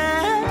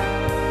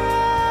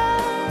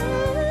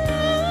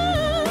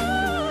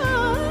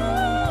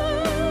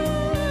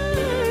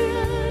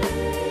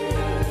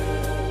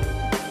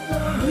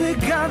 We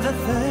got the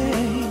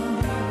thing.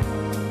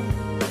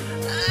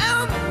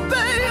 And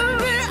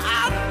baby,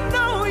 I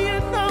know you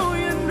know,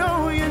 you know,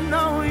 you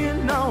know, you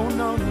know,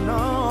 no,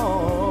 no.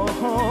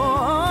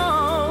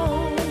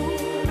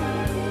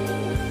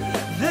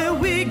 That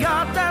we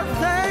got that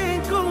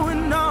thing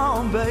going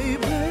on,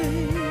 baby.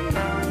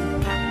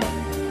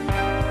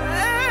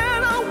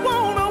 And I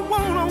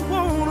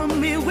wanna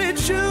meet with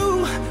you,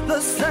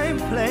 the same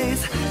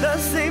place, the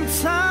same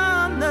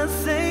time, the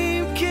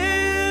same cafe.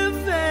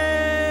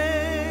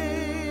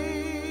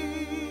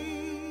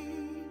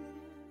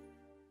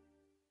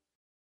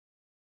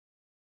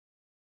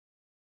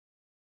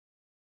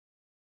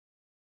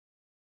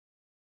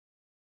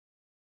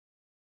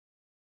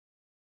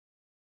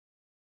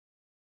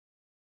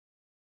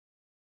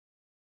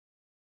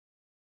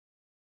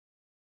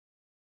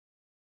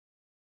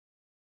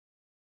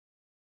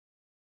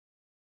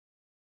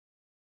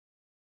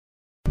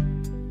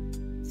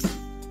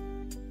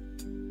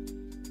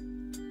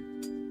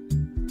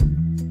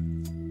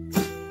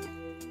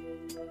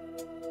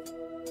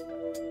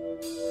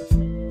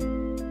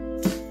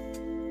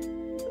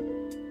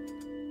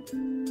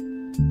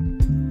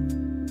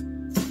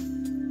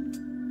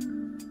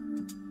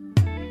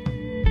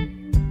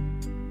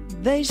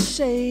 They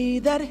say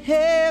that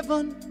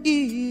heaven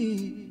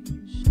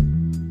is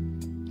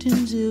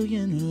 10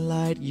 zillion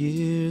light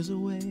years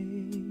away,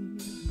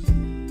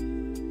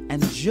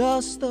 and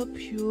just the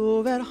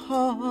pure at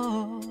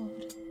heart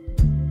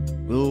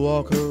will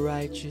walk a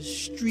righteous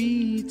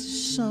street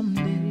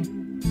someday.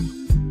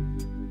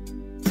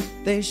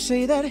 They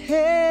say that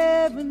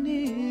heaven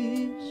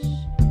is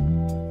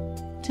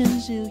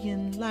 10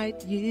 zillion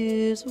light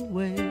years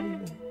away,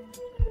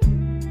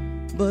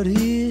 but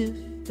if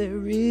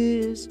there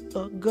is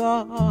a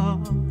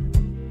God,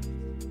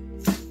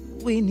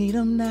 we need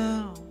him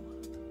now.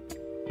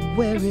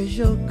 Where is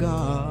your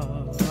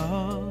God?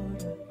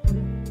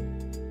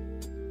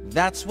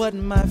 That's what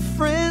my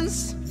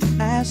friends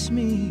ask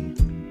me.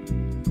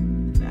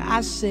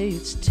 I say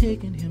it's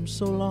taken him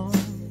so long,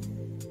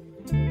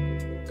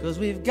 'cause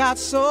we've got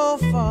so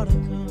far to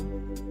come.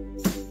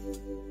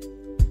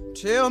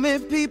 Tell me,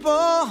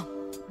 people,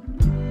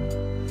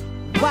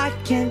 why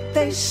can't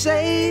they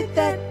say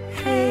that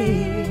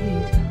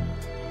hate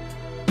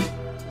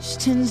is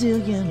 10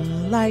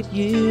 zillion light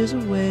years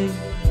away?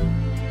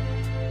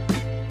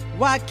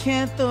 Why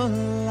can't the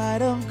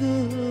light of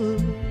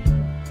good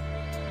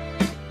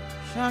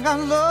shine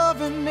out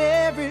love in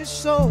every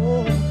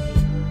soul?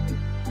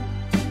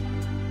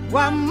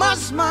 Why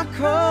must my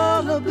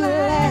color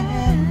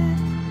black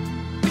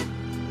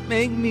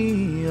make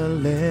me a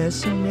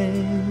lesser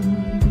man?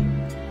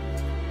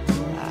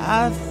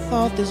 I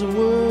thought this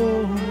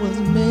world was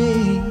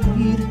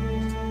made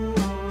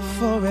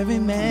for every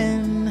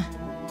man.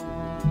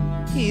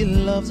 He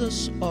loves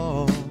us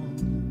all.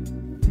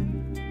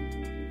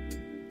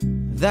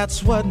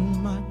 That's what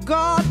my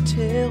God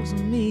tells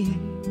me.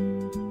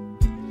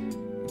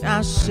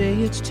 I say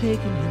it's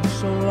taken him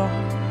so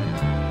long,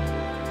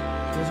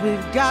 'cause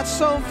we've got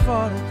so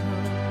far to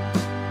come.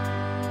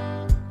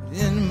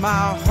 In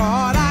my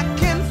heart I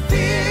can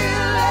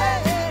feel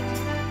it,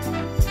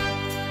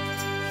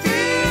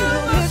 feel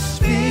the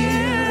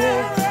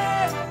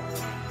spirit.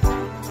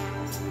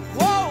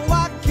 Whoa,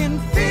 I can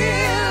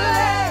feel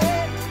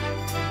it,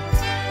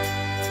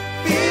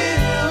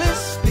 feel the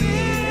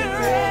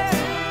spirit.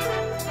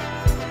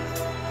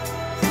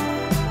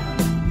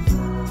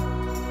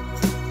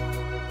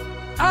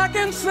 I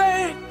can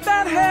say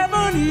that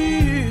heaven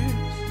is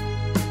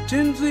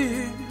 10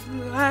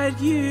 light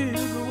years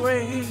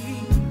away.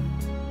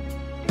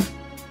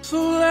 So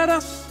let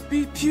us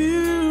be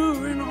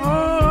pure in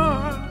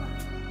heart,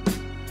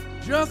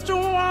 just to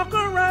walk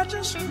a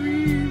righteous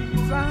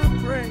streets, I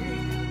pray.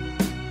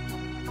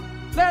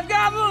 Let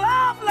God's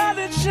love, let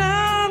it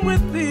shine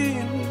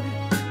within,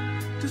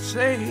 to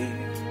save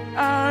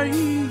our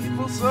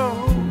evil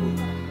soul.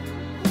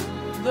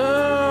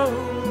 Those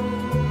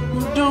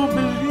who don't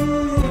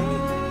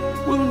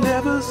believe will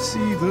never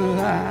see the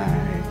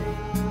light.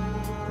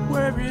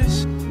 Where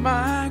is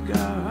my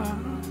God?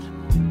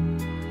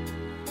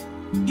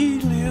 He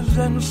lives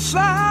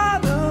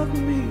inside of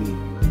me.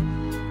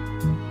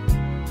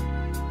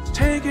 It's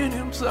taken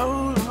him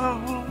so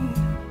long,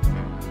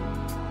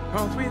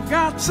 'cause we've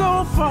got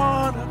so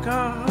far to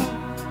come.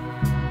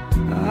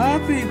 Our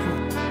people,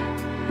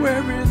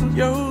 where is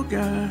your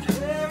God?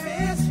 Where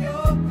is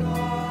your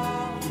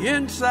God?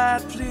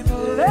 Inside, please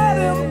let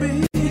him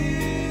be.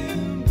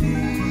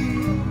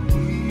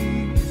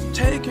 It's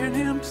taken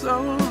him so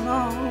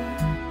long,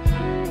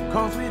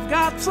 'cause we've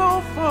got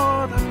so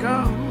far to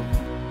come.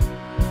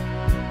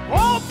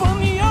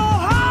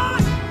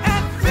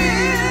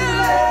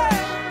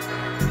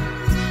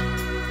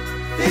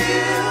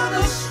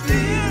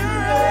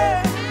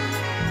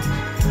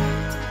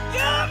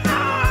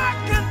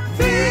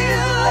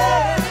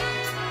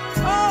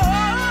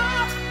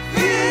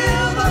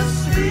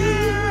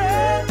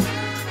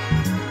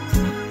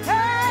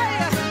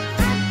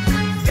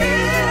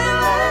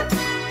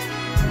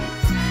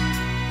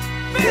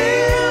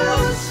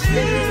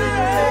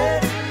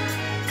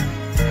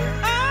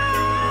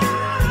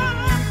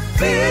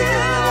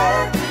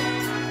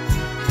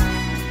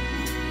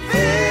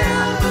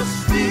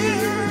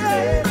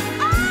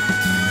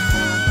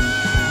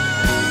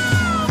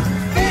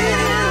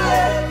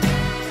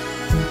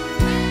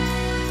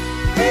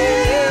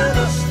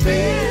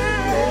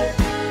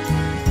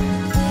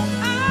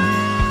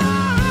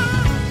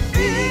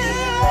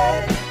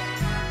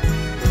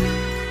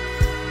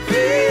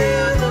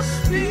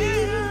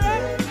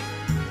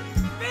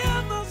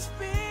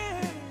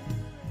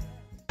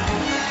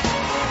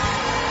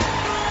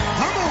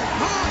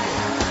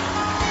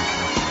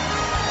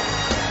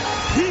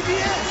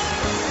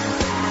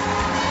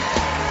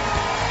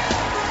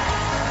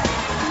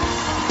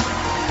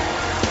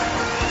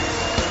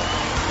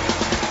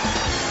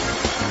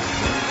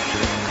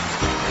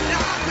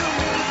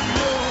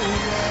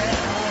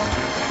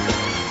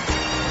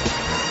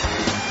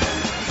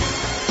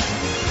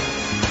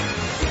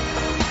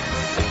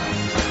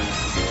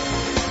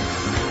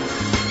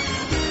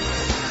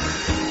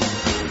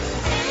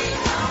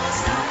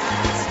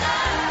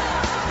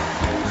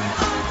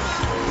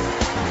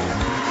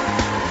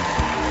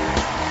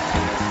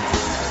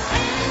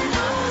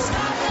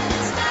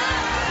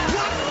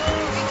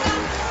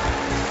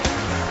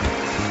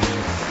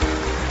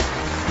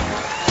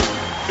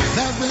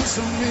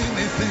 So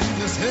many things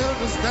that's held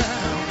us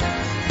down,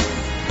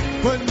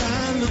 but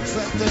now it looks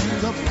like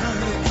things are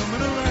finally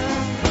coming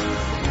around.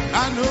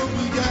 I know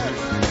we got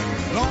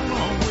a long,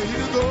 long way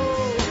to go,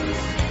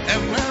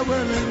 and where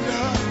we'll end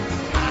up,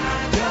 I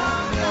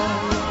don't know.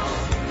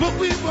 But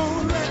we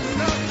won't let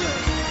nothing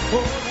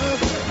hold us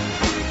back.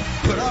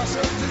 Put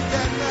ourselves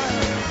together,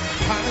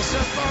 polish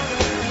up on it.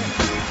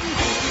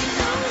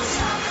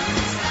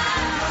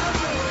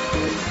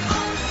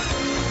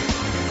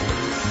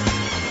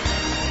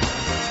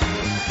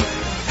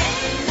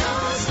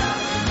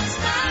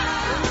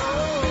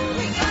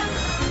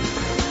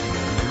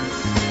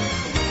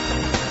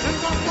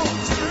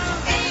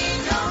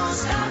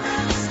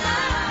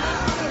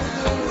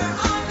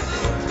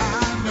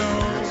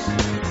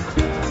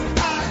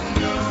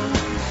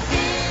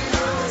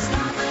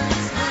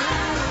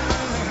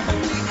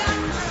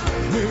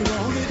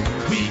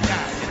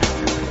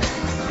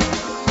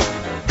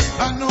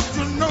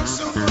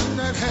 Someone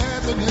that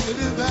has a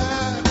negative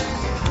vibe,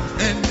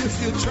 and if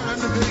you're trying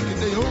to make it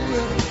their own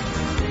way,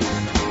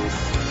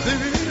 they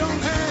really don't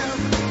have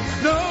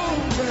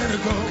nowhere to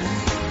go.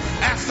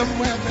 Ask them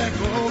where they're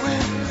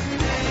going,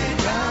 they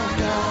don't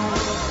know.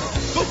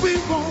 But we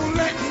won't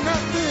let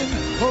nothing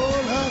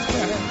hold us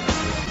back.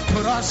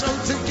 Put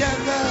ourselves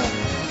together.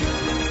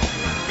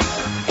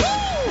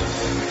 Woo!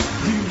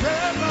 You've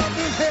never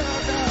been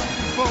held down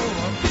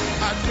before.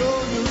 I know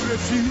you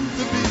refuse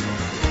to be.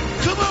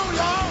 Come on,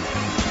 y'all.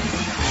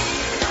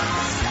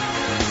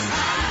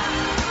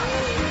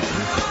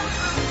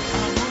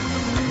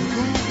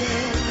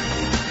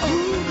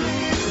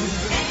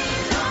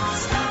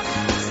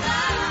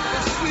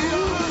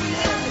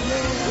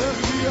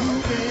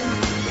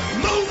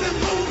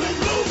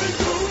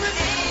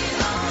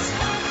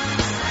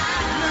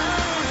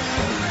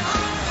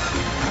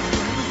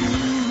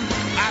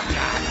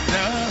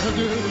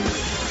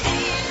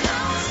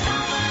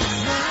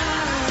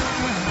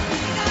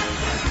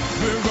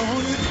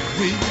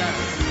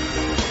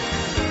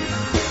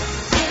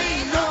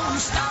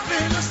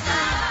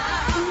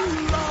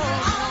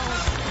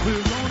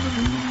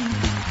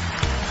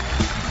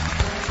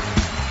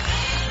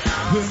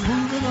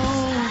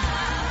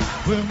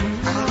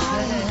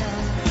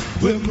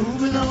 We're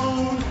moving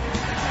on.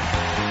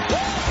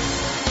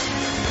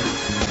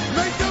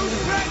 Make those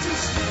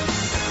pledges.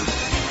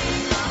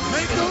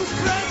 Make those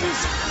pledges.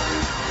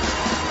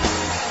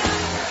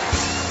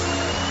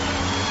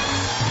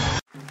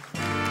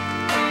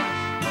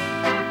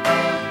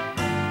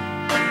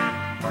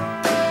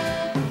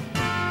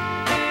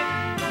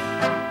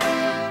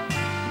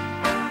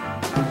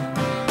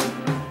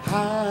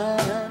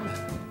 I'm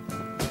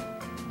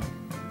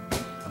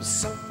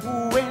so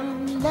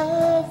in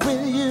love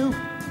with you.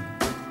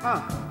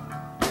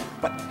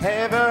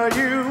 Whatever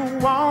you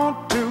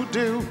want to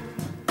do,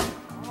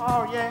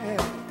 oh yeah,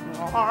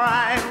 all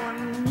right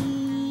with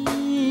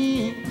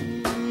me.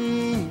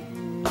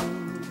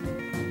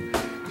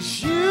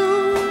 'Cause you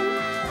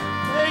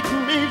make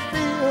me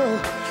feel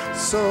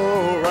so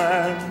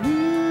brand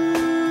new,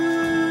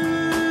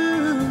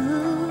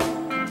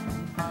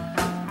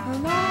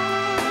 and I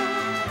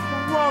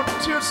want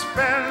to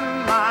spend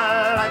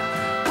my life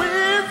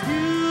with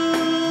you.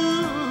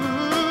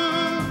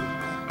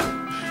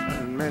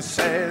 And they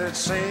say that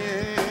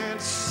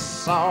since,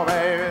 oh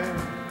baby,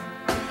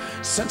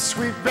 since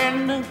we've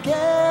been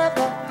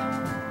together,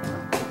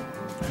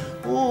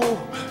 ooh,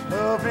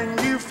 loving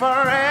you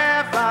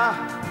forever,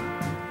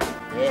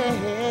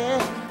 yeah,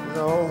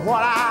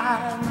 what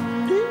I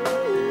need.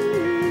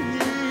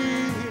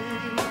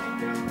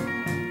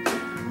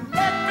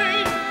 Let me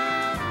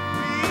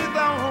be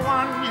the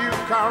one you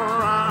can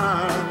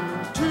run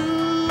to.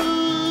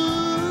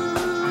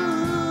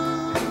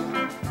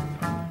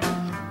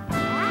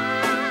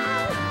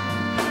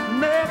 I'll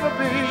never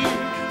be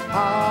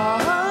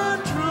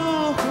untrue.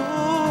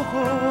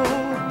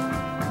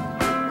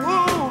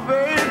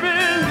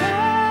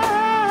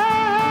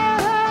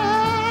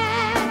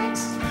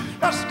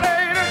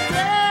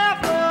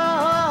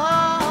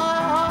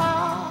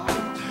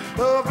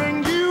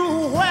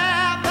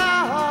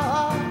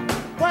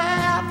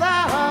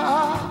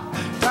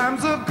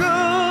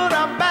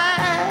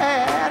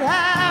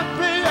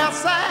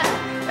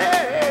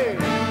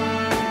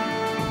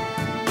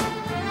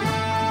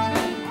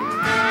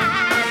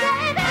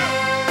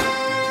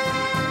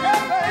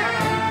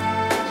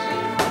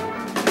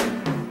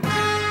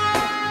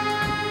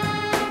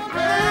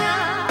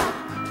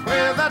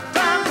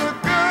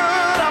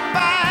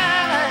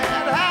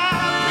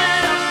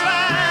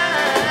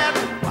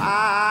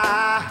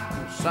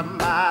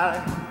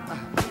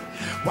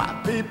 Why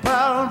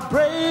people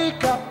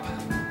break up,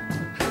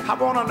 I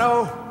wanna know,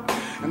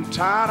 and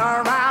turn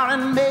around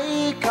and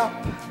make up.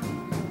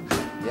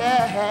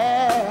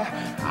 Yeah,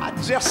 I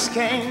just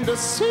came to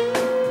see.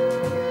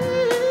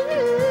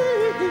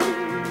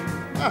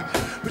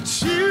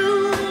 But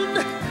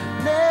you'd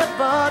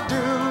never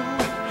do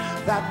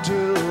that to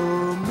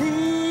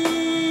me.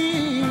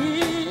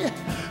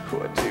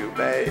 Would you,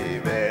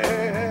 baby?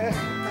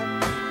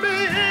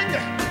 Being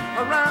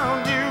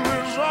around you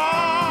is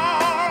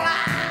all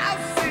I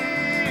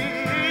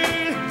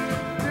see.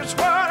 It's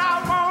what I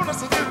want us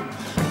to do.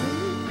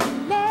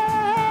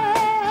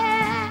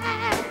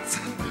 Let's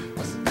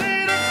stay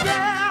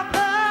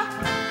together.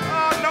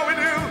 Oh, no, we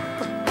do.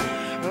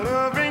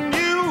 Loving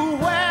you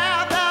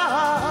weather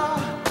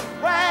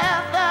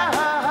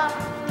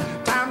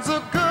times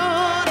are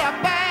good or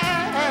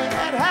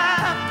bad,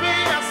 happy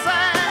or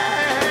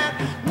sad.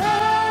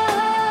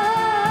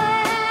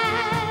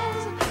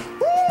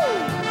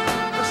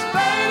 Let's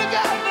stay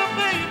together,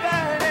 baby.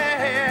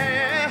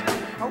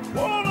 I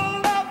wanna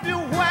love you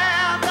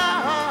weather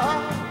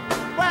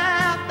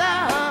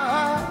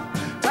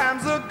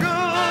times are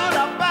good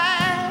or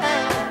bad,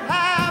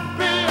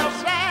 happy or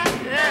sad.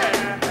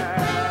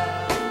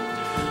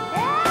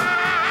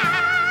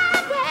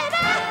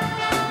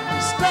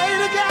 Stay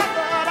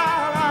together,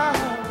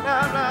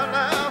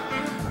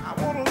 I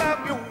wanna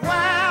love you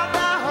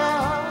weather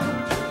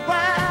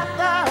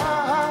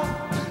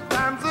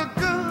times are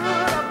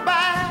good or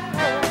bad,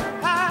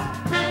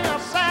 happy or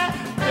sad.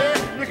 Yeah,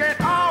 you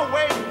can't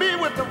always be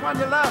with the one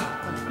you love,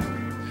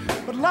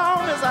 but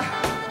long as I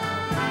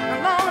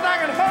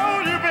can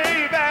hold you,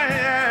 baby,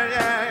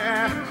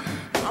 yeah.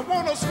 I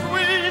wanna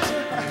squeeze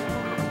you,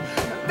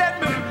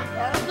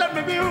 let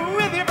me be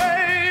with you, baby.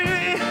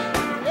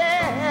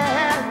 Yeah.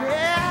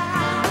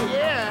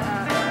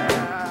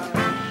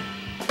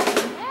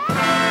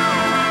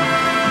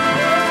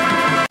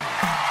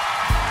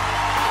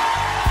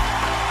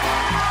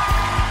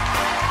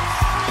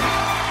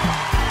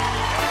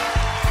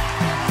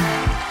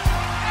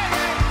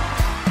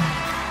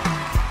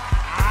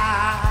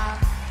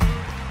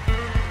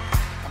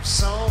 I'm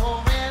so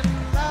in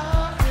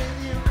love with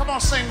you. Come on,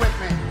 sing with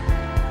me.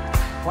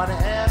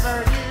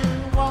 Whatever you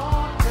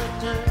want to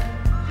do,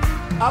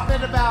 up in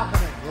the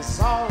balcony, it's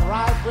all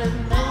right with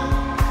me.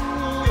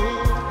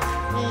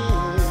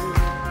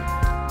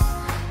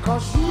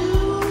 'Cause you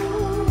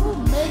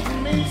make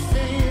me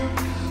feel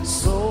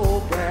so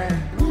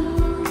brand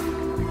new.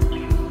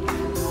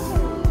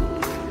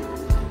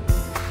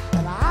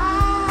 And I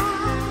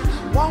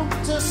want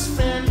to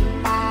spend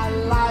my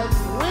life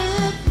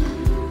with you.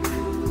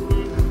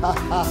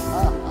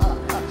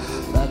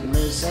 Let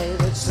me say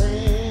that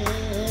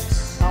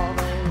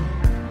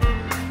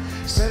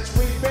since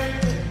we've been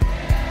together,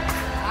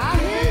 I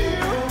hear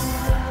you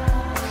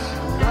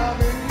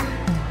loving you.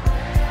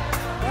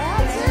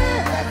 That's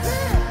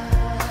it.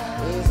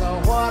 Is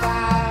what I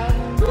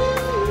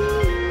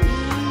need.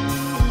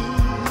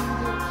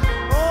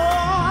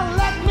 Oh,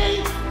 let me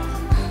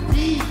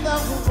be the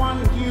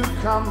one you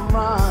come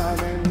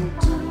running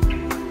to.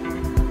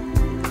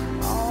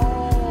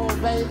 Oh,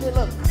 baby,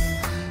 look.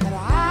 And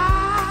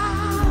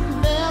I'll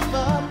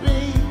never be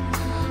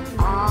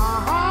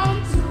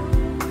armed.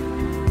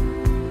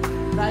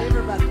 Now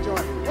everybody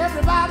join.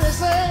 Everybody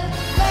say,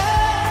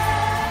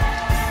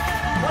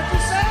 what you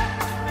say?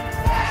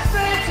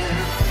 Stay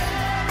together.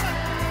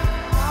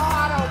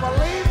 Oh, I don't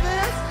believe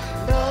this.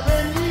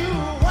 Loving you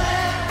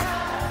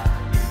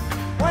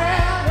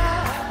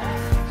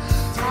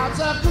times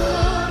are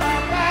good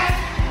or bad.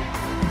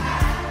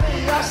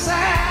 You're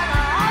sad.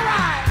 All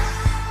right.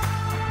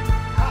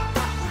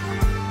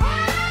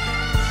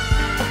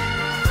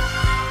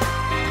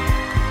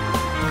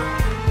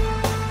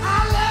 I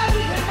love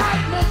you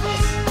tonight,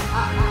 Memphis.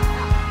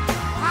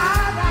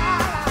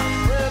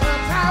 The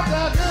times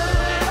are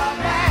good or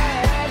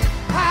bad,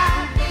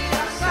 happy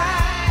or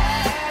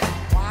sad.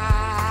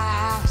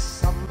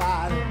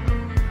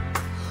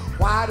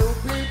 Why do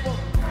people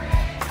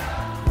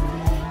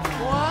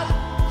what?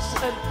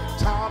 Said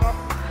Tana.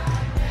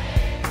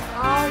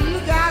 Oh, you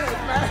got it,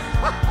 man.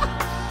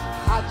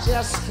 I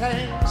just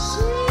can't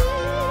see.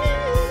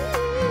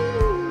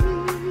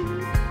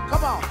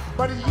 Come on,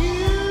 but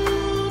you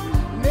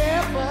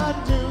never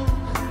do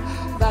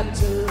that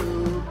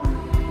too.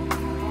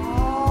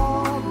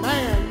 Oh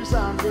man, you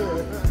sound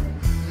good.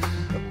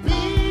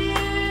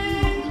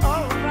 Being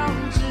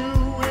around you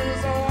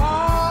is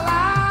all I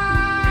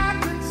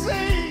can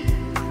see.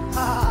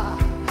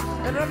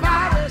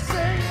 Everybody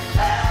sing.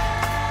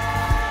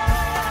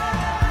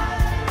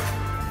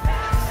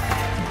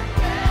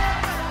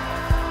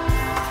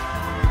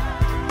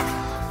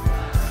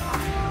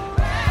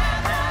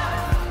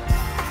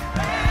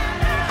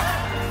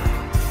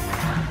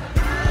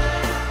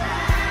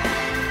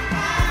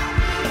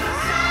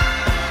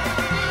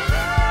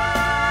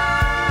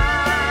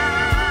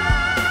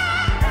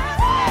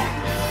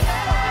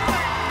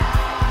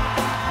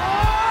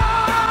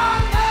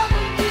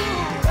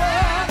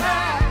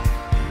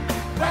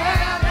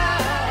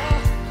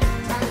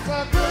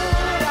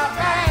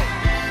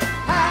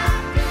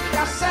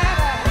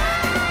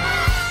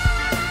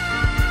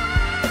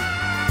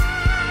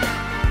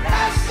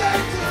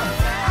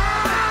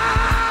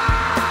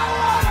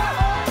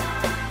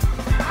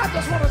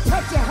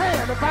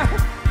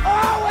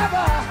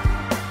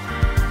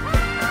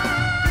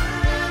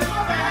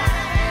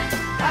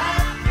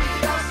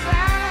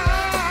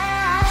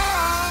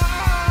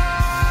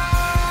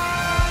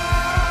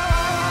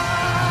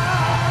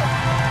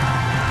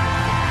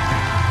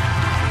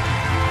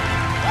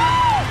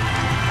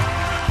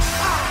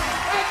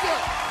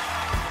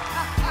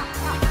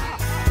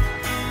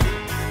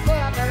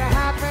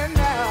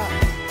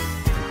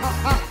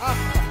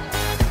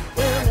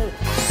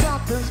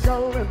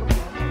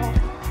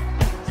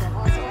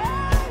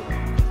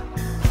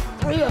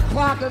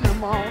 o'clock in the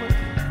morning.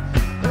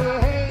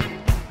 Hey,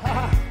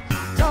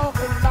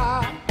 talking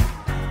about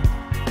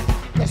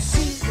the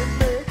sheep and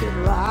make it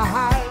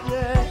right,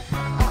 yeah.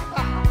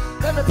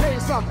 Let me tell you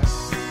something.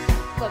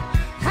 But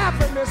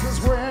happiness is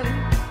when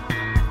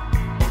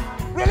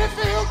really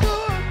feel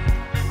good.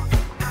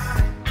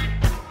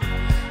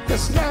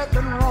 There's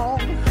nothing wrong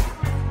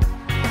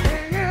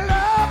being in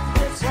love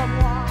with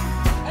someone.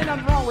 Ain't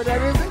nothing wrong with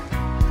that, is it?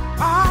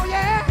 Oh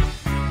yeah,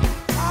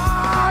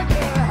 oh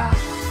yeah.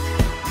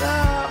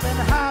 Love and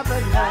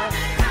happiness.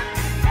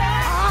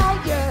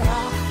 Oh yeah,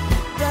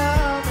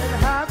 love and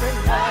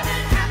happiness.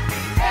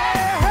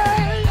 Hey,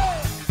 hey, yeah.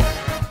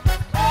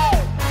 Hey.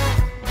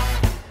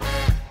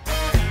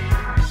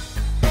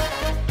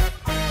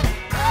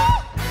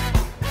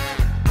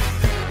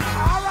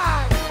 All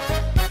right.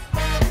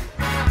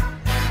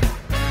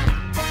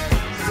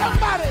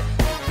 Somebody,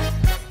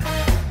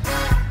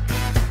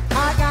 I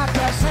got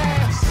to say,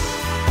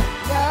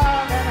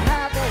 love and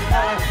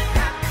happiness.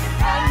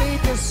 I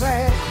need to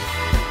say,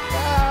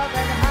 love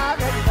and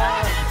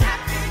happiness.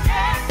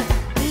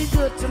 Be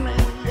good to me,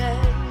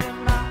 yeah.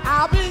 And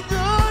I'll be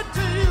good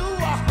to you.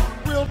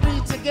 We'll be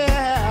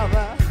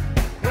together,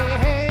 hey,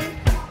 hey,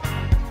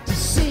 to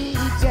see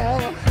each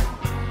other.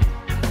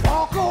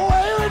 Walk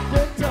away with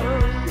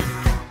victory.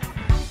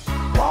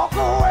 Walk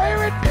away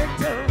with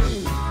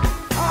victory.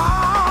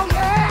 Oh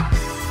yeah,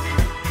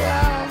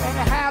 love and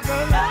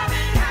happiness.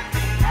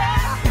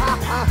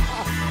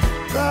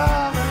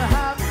 Love and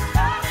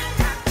happiness.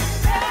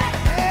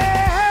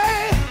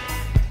 Hey,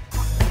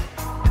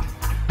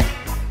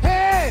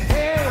 hey,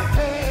 hey,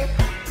 hey.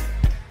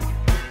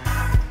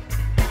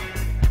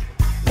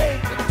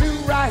 Make you do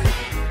right.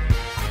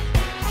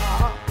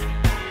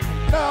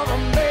 Love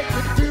and make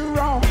you do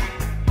wrong.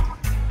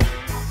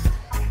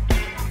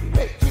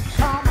 Make you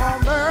come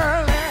home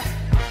early.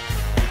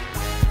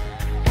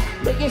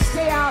 Make you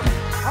stay out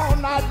all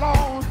night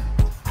long.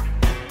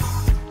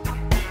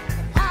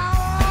 How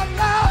I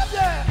love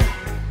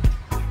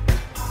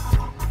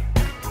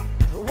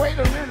you. Wait a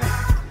minute.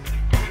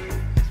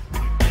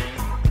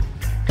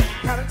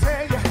 Gotta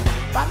tell you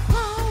about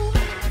home.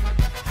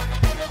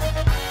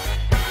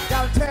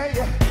 Gotta tell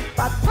you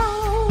about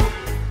home.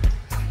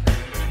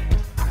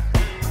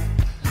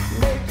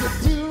 Make you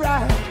do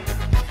right.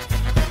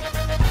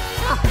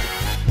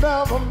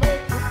 Love will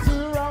make you do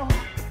wrong.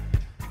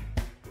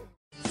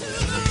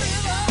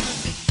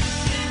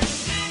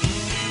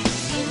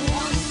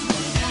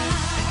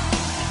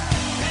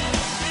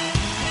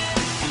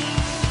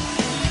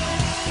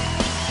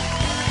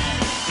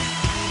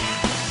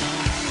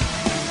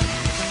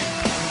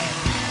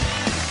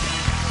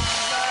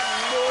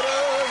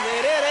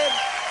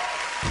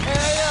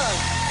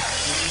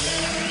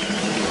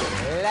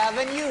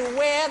 Loving you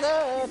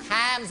whether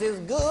times is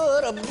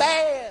good or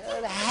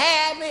bad,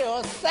 happy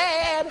or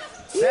sad.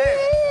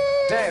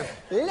 Dave.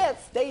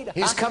 Let's stay together.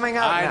 He's coming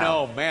out I now.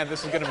 know, man,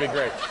 this is going to be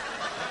great.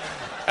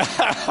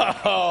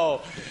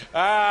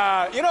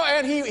 You know,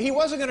 and he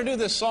wasn't going to do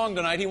this song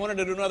tonight. He wanted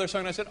to do another song.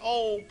 And I said,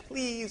 oh,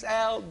 please,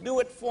 Al, do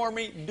it for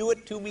me. Do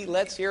it to me.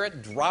 Let's hear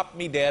it. Drop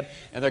me dead.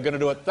 And they're going to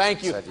do it.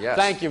 Thank you. Said yes.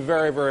 Thank you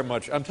very, very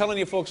much. I'm telling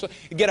you, folks,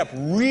 get up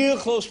real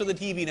close to the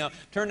TV now.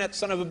 Turn that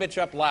son of a bitch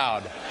up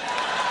loud.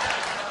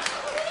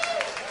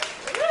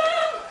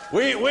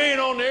 We ain't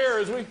on the air,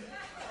 is we?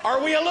 Are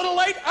we a little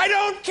late? I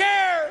don't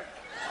care.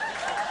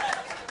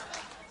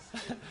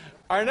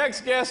 Our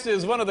next guest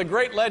is one of the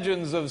great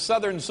legends of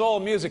Southern soul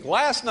music.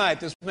 Last night,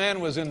 this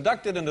man was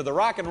inducted into the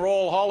Rock and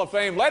Roll Hall of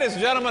Fame. Ladies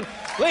and gentlemen,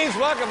 please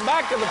welcome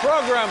back to the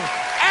program,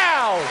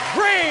 Al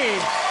Green.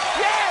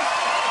 Yes!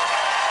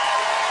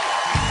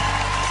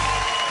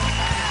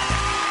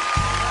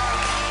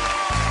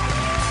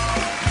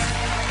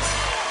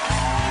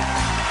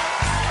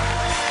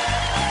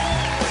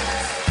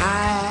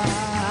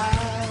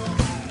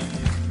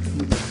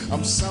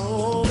 I'm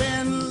so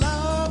in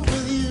love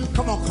with you.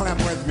 Come on, clap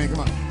with me, come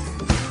on.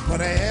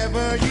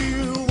 Whatever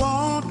you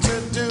want to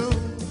do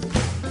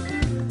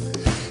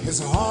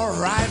is all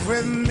right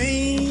with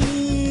me.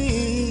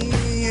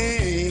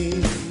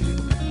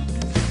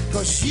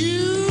 'Cause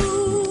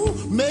you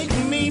make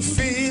me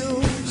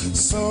feel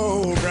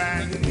so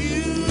brand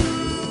new.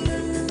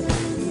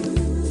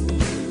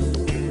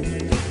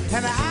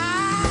 And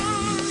I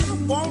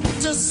want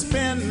to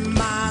spend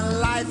my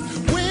life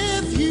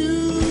with you.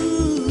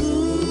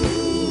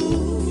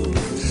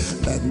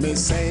 Let me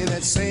say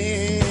that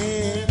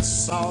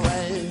since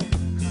already,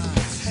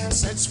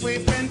 since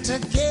we've been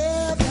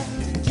together,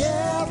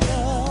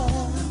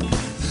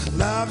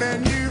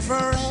 loving you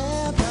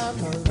forever,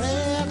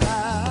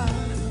 forever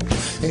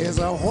is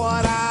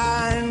what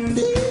I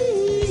need.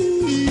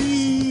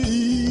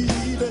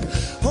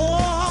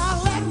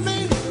 Oh, let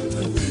me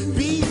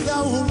be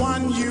the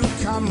one you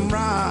come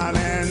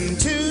running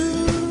to.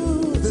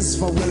 This is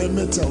for Willie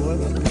Mitchell.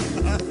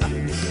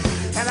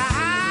 And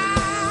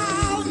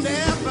I'll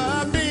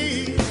never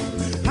be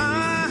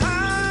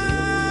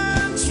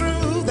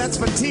untrue. That's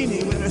for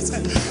Teeny.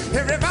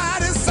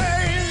 Everybody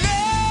say,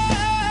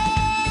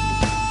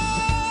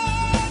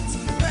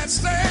 let's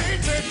stay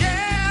together.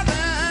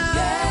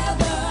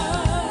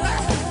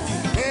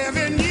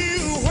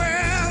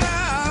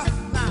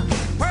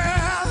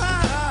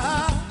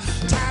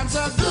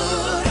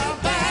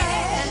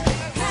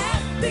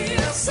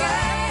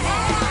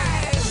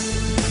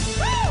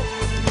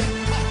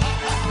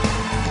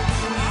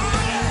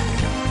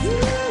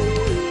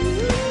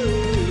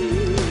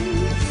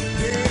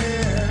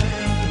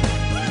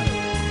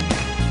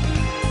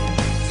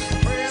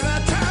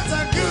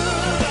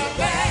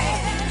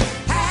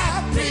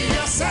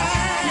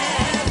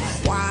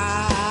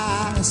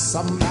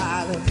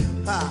 somebody.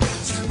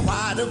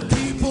 Why do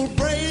people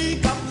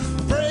break up,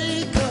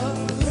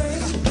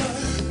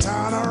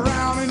 turn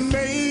around and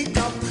make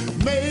up?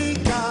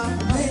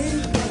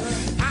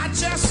 I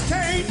just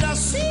can't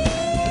see.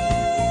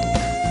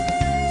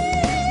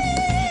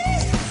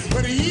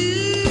 But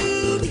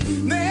you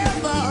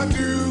never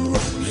do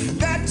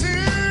that to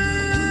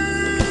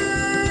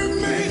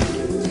me.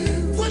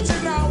 Would you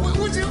know?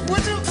 Would you?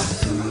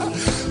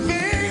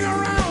 Being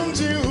around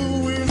you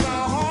is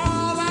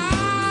all I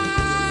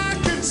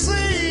could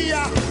see.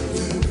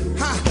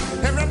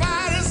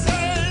 Everybody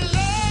say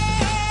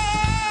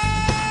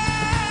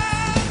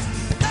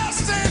let's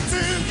stay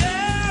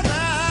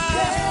together.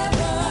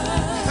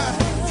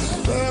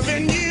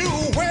 Loving you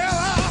well.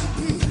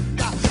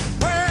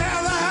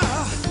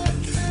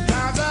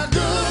 That's a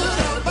good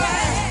or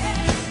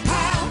bad,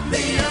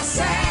 happy or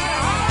sad.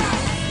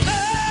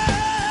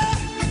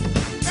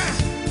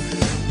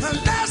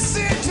 Let's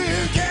sit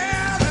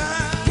together.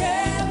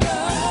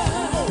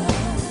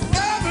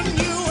 Loving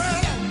you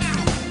well.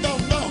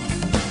 Don't know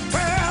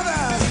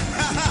whether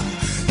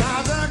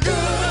that's a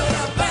good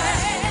or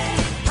bad,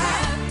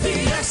 happy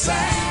or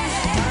sad.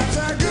 That's a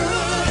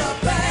good or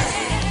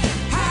bad,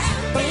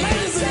 happy. But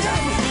ladies and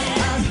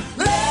gentlemen,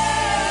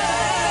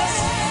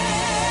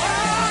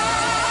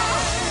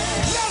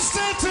 let's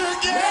stay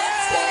together.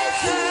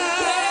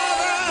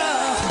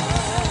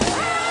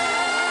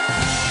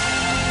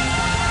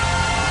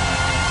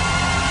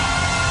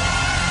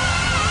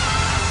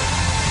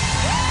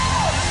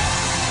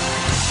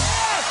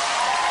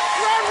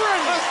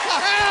 Reverend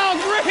Al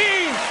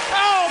Green!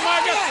 Oh my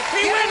God!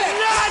 He went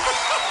nuts!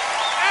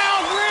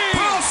 Al Green!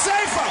 Paul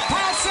Schaefer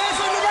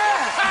in the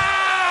back.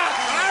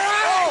 All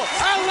right! Oh,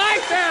 I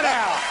like that,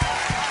 Al!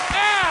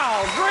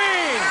 Al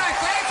Green!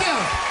 Thank you.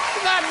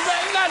 Not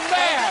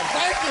bad!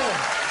 Thank you.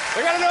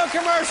 We're gonna do a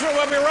commercial.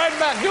 We'll be right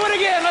back. Do it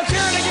again. Let's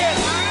hear it again.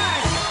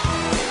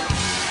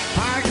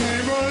 I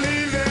can't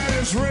believe that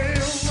it's real.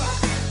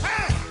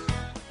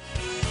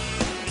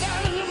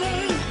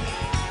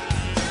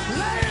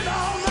 Laying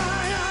all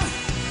my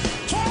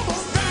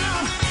troubles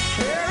down.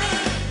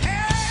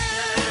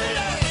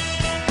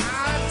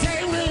 I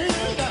take me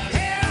to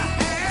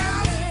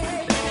hell.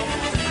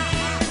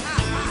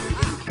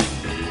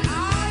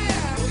 Oh,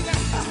 yeah.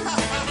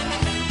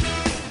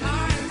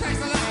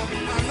 Thanks a lot.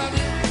 I love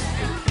you.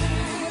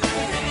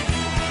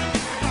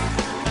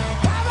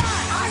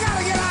 Bye-bye. I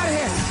gotta get out of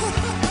here.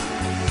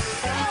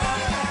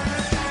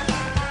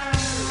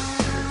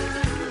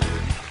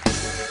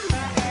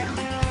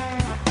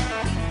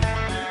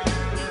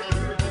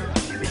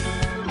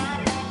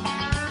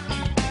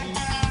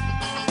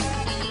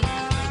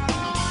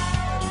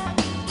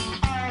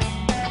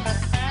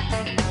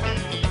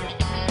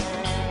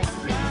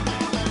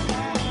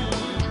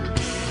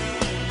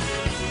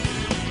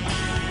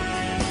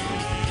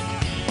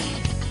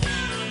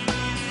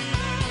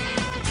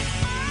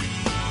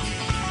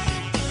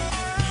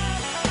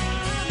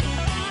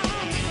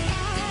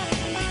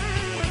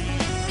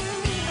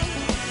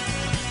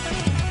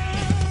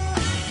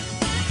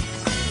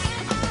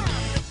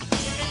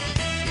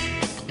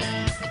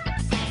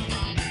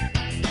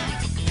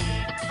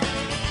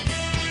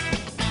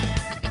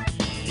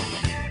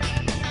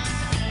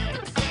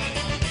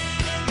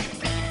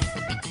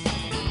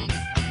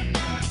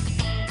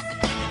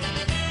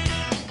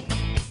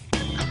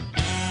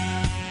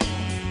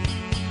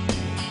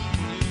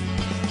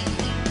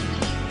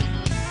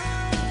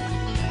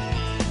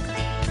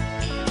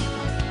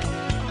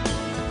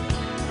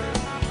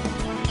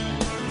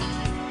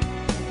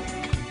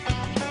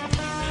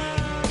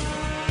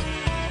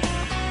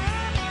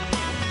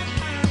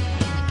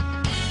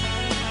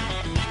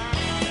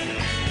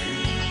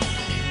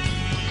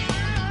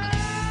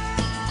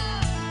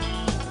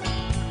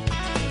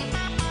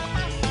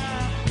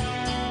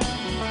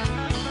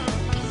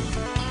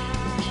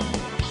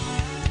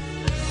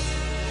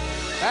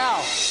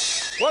 Al,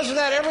 wasn't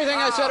that everything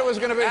I said it was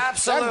going to be?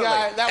 Absolutely.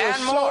 That guy, that was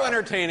And so more.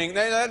 entertaining.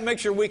 That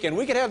makes your weekend.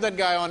 We could have that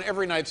guy on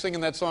every night singing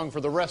that song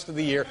for the rest of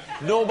the year.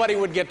 Nobody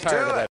would get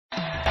tired of that.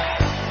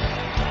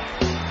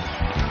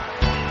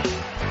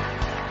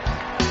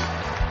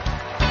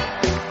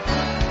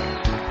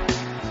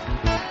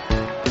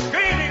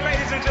 Good evening,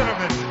 ladies and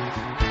gentlemen.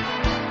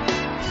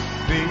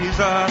 These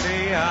are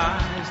the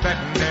eyes that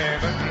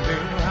never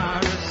knew how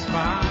to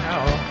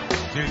smile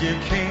till you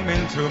came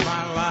into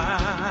my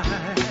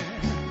life.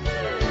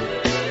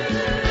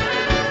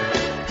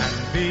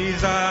 And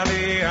these are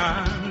the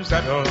arms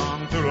that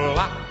long to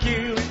lock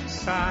you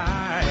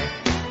inside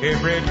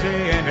every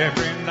day and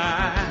every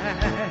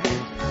night.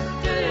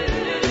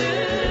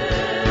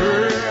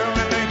 Girl,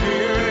 and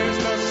here is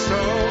the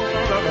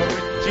soul of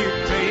which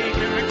you've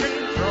taken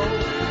control.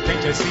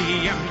 Can't you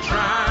see I'm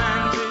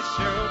trying to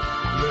show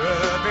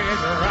love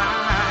is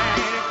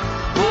right?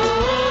 Oh,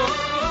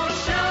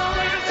 show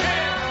and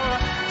tell,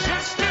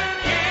 just a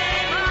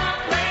game I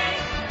play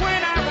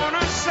when I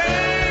wanna say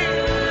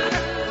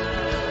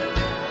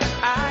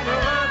I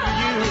love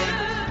you.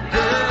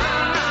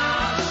 Girl,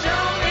 now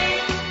show me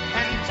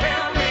and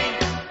tell me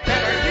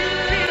that you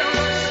feel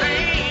the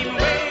same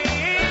way.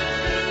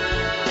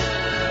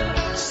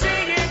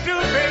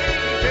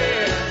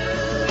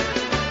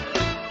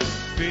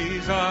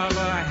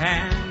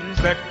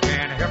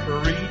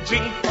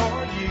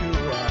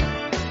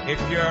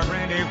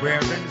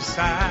 anywhere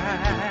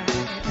inside.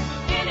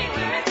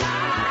 Anywhere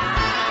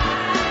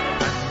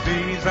inside.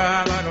 These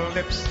are little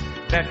lips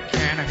that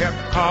can't help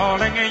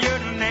calling your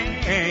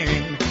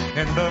name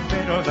in the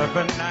middle of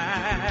the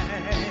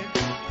night.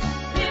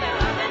 Middle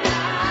of the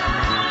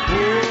night.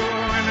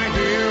 Oh, and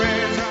here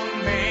is a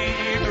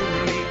man who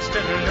needs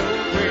to know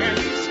where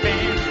he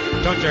stands.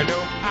 Don't you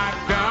know I've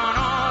done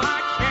all I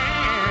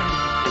can,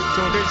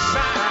 so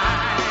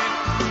decide.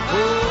 Oh,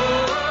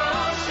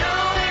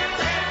 show and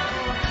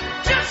tell,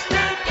 just a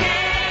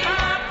game I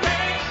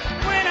play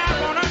when I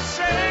wanna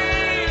say,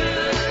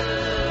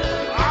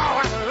 oh, I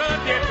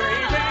love you,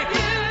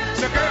 baby.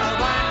 So girl,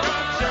 why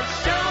don't you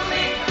show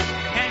me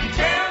and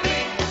tell me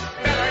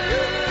that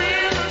you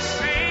feel the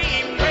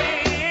same way?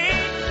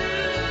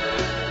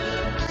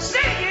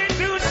 Say you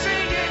do,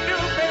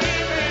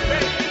 baby,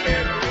 baby.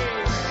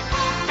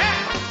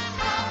 Hey.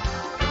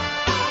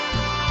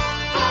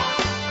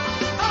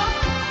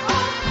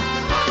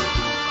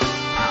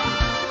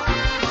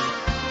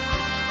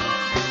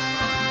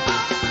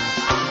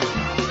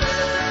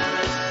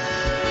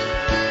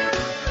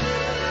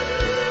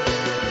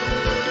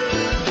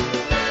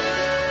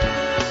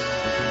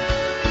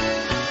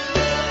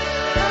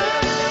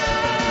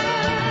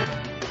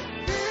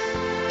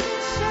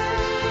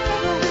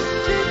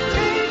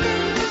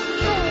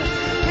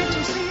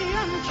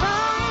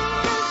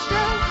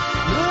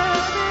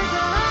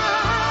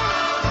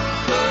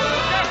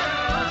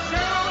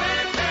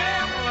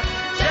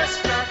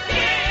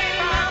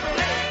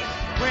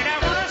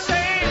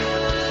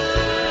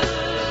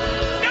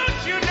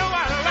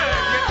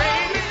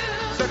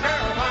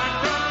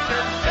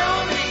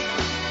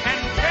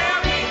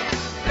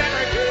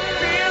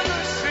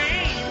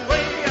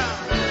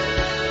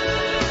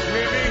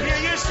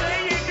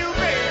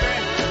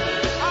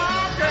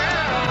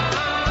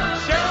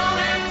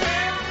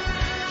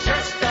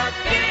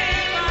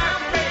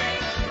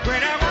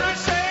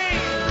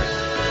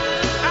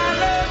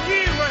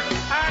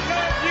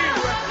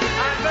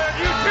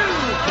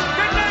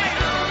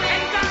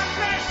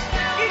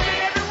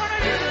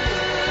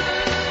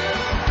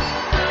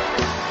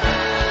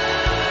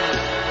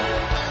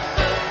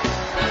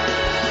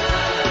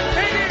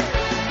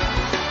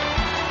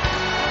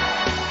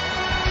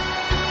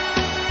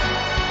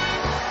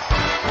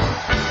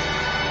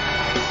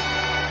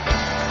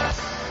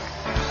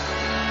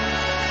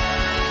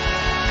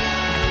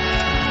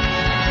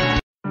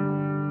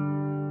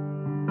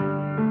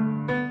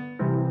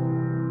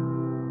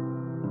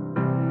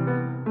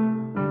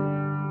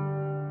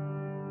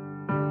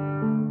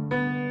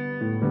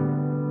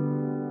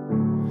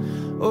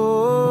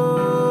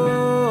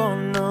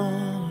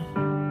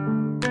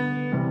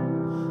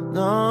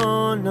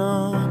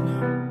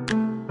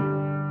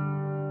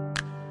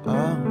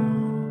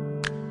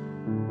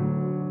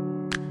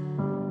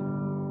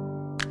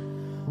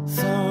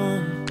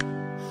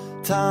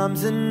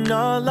 Sometimes in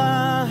our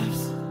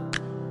lives,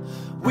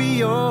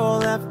 we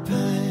all have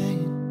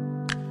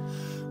pain,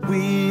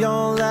 we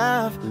all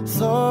have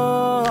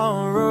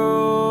sorrow.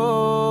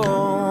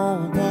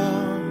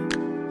 But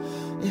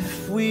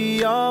if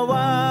we are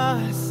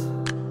wise,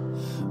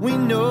 we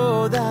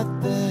know that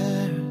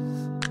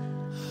there's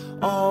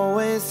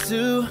always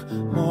tomorrow.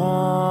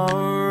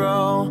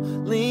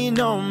 Lean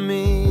on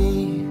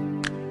me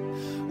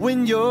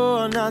when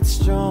you're not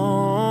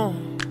strong,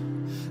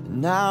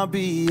 and I'll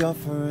be your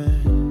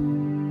friend.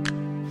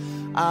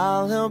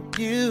 I'll help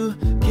you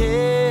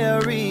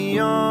carry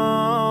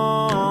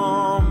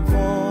on,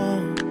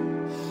 for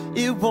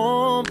it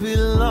won't be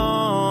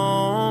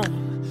long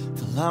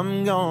till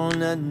I'm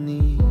gonna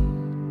need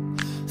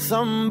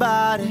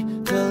somebody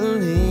to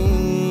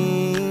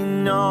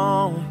lean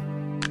on.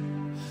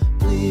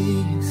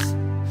 Please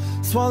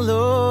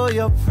swallow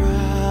your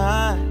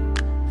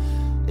pride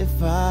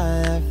if I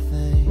have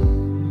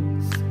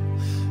things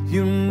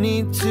you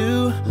need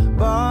to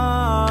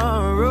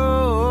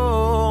borrow.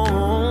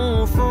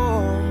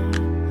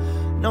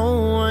 No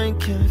one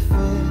can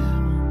fill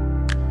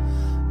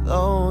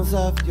those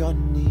of your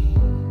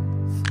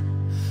needs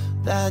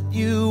that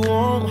you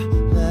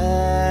won't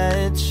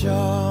let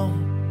show.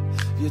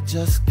 You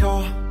just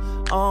call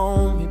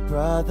on me,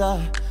 brother,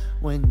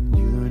 when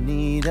you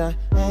need a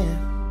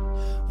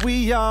hand.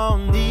 We all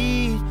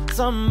need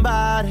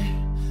somebody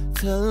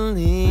to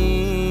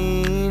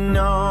lean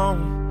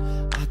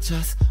on. I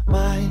just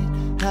might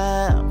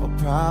have a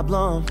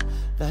problem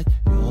that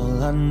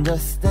you'll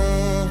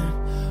understand.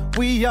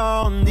 We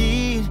all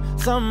need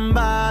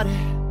somebody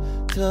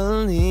to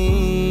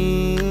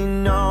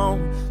lean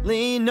on.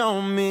 Lean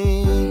on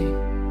me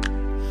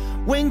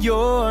when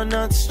you're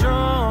not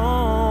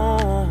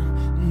strong,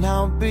 and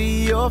I'll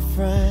be your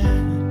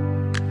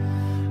friend.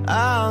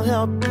 I'll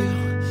help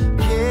you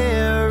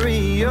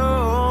carry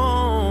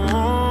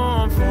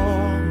on,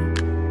 for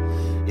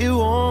it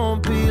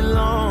won't be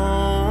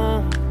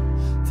long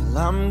till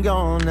I'm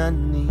gonna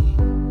need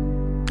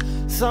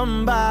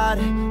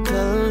somebody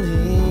to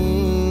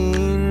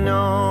lean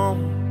on,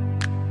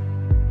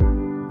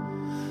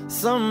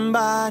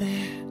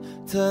 somebody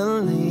to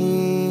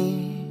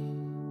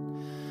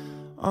lean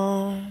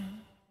on.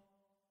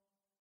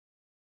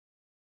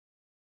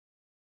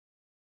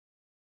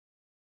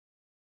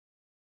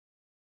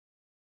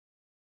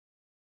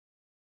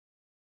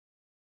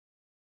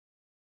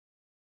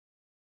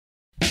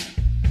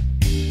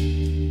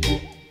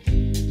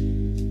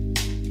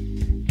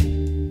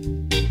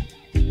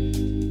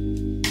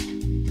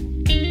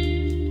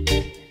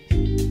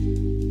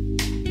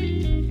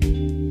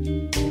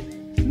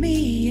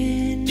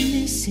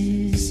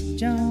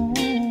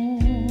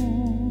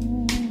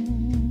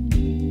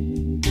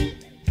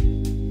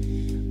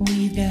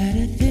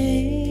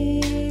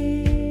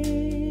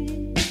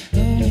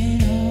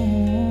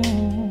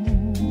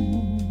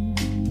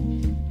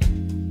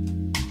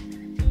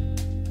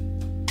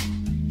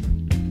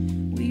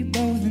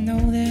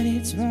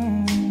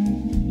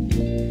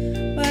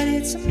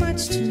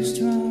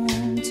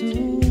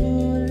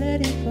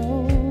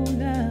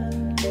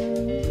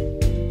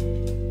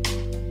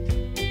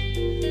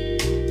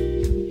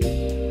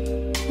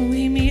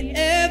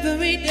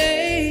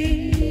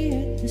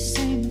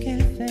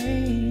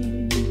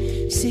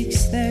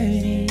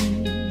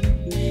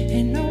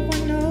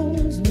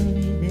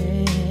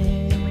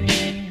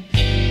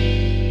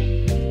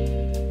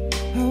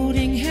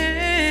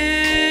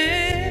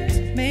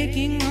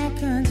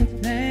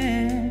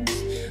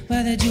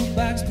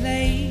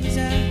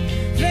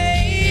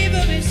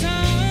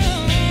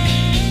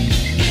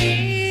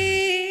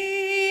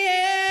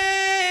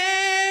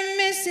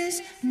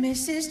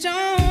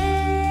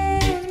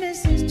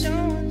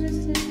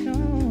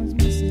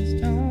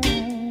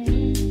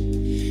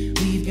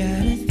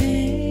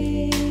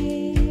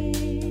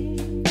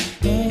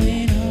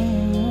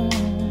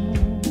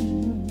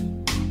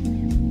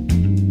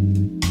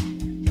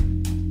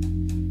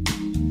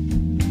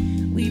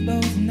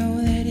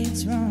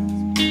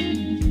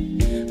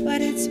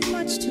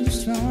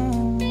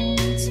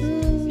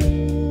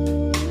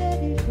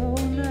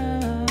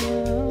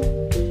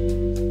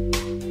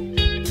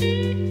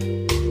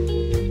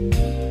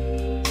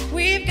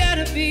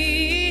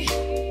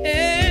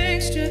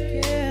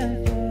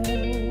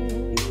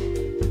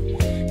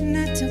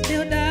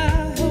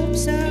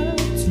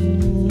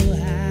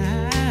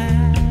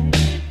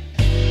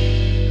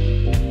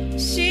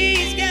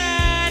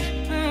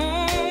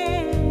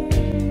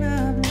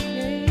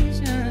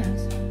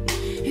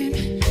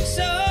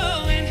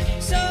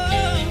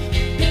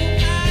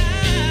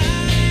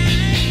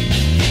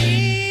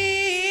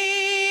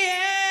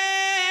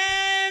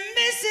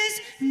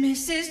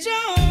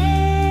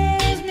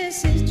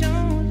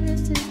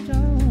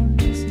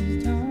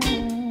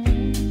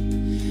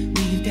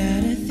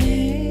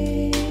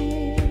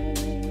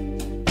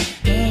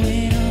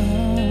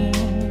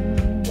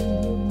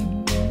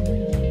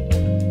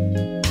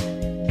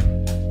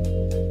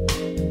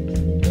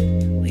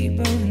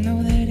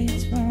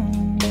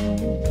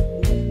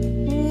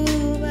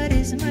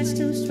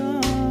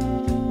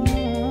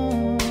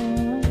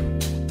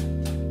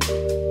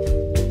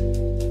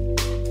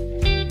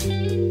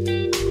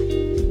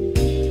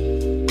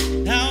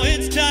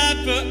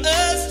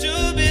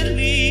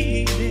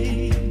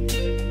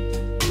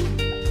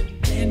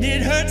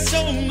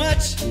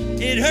 much,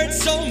 it hurts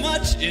so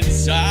much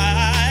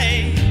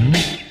inside.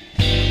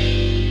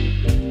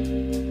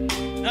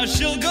 Now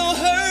she'll go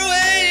her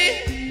way,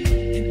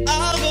 and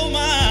I'll go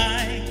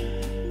mine.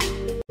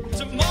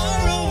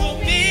 Tomorrow we'll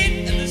meet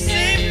in the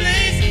same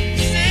place,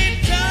 the same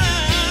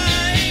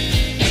time.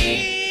 Me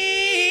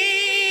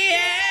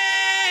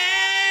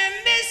and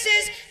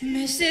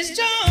Mrs.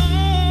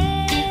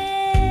 Jones,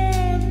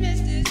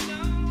 Mrs.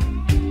 Jones.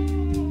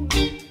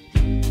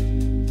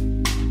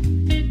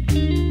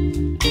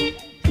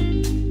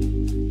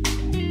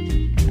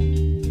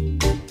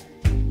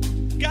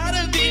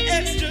 Gotta be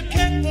extra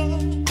careful.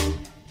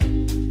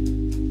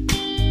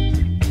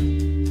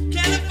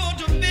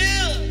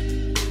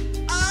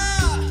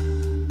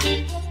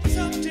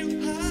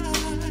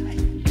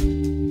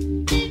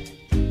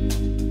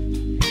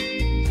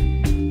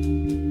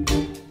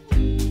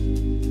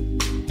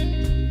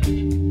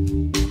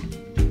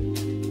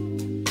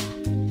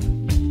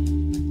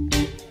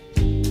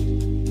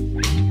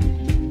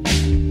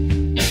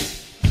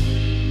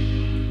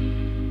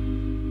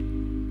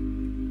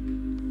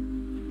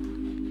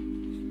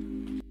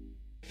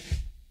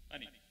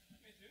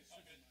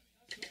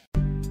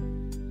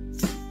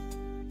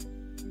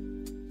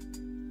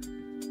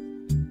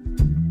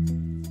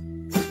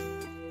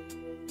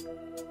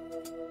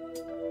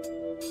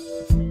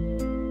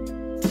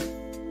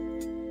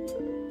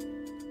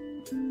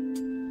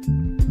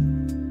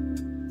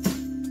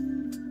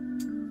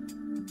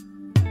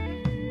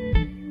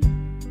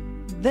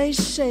 They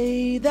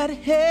say that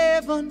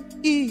heaven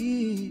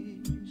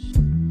is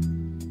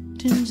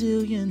 10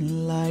 zillion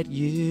light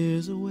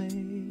years away,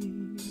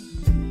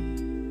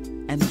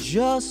 and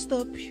just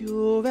the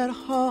pure at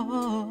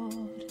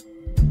heart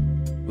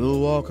will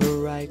walk a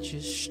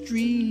righteous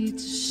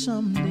streets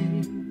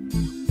someday.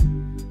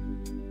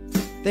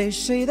 They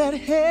say that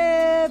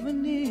heaven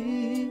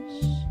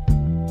is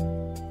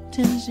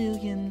 10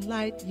 zillion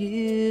light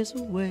years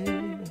away,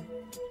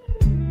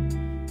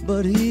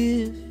 but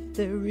if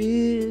there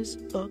is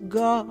a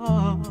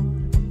God,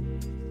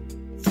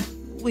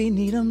 we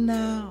need him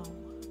now.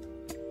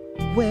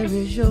 Where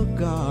is your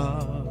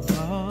God?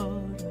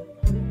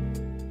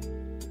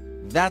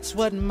 That's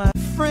what my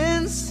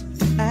friends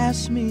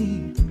ask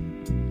me.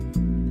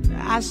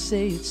 I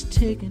say it's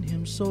taken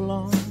him so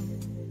long,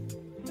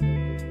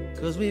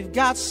 'cause we've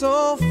got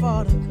so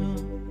far to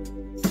come.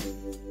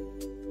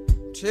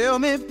 Tell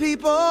me,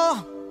 people,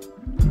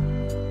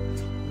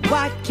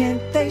 why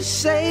can't they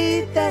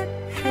say that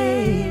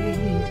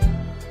hate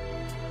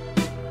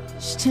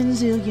is 10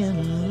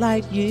 zillion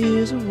light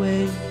years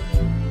away?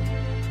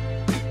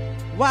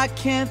 Why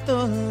can't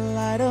the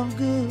light of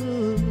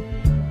good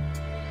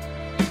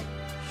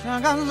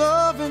shine got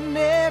love in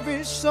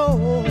every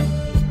soul?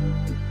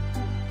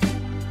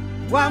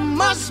 Why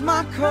must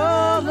my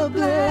color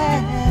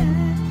black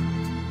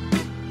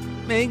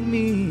make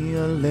me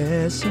a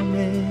lesser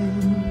man?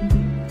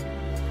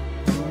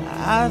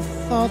 I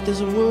thought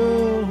this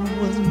world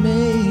was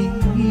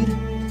made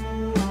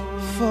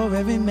for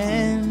every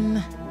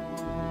man.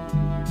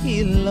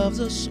 He loves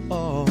us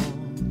all.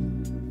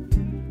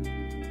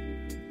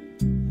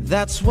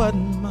 That's what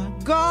my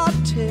God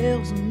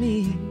tells me.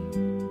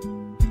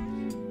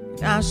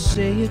 And I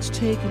say it's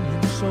taken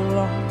him so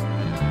long,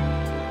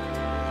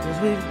 'cause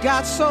we've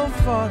got so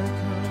far to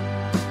come.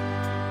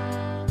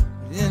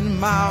 In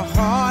my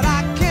heart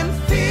I can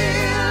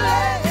feel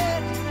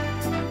it,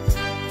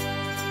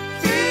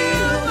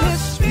 feel the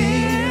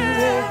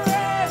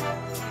spirit.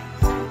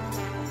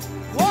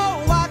 Whoa,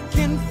 I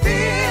can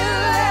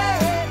feel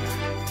it,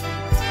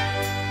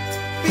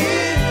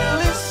 feel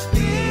the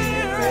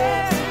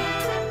spirit.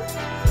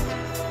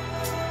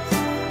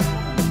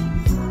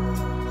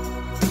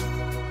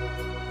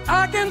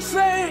 I can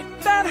say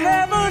that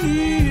heaven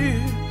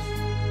is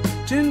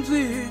 10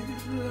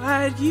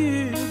 light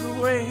years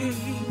away.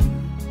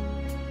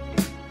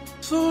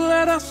 So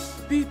let us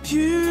be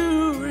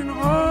pure in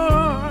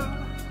heart,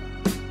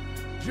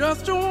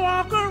 just to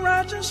walk a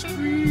righteous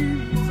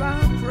streets, I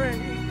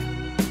pray.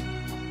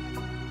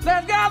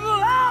 Let God's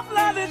love,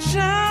 let it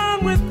shine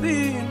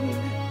within,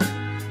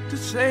 to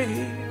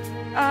save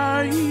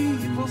our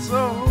evil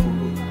soul.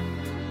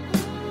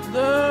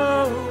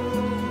 Those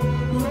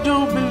who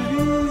don't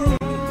believe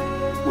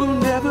will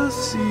never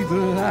see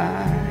the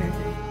light.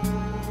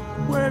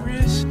 Where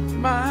is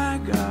my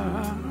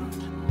God?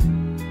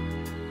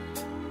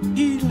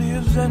 He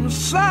lives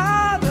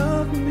inside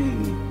of me.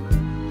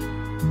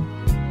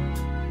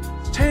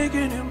 It's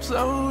taken him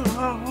so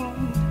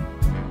long,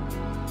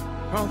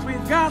 'cause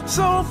we've got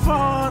so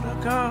far to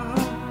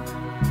come.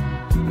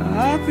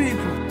 Our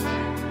people,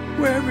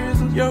 where is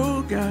your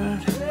God?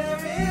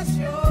 Where is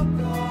your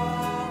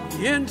God?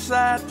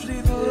 Inside,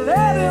 please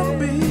let him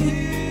be.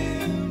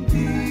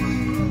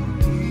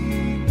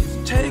 It's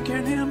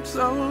taken him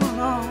so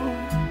long,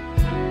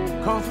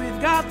 'cause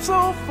we've got so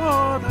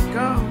far to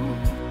come.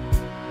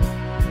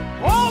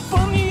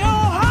 Open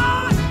your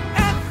heart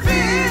and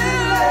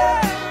feel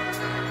it.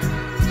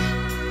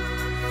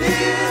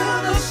 Feel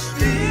the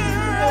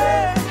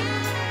spirit.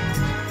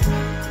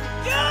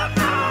 You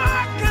know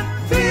I can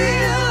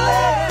feel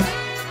it.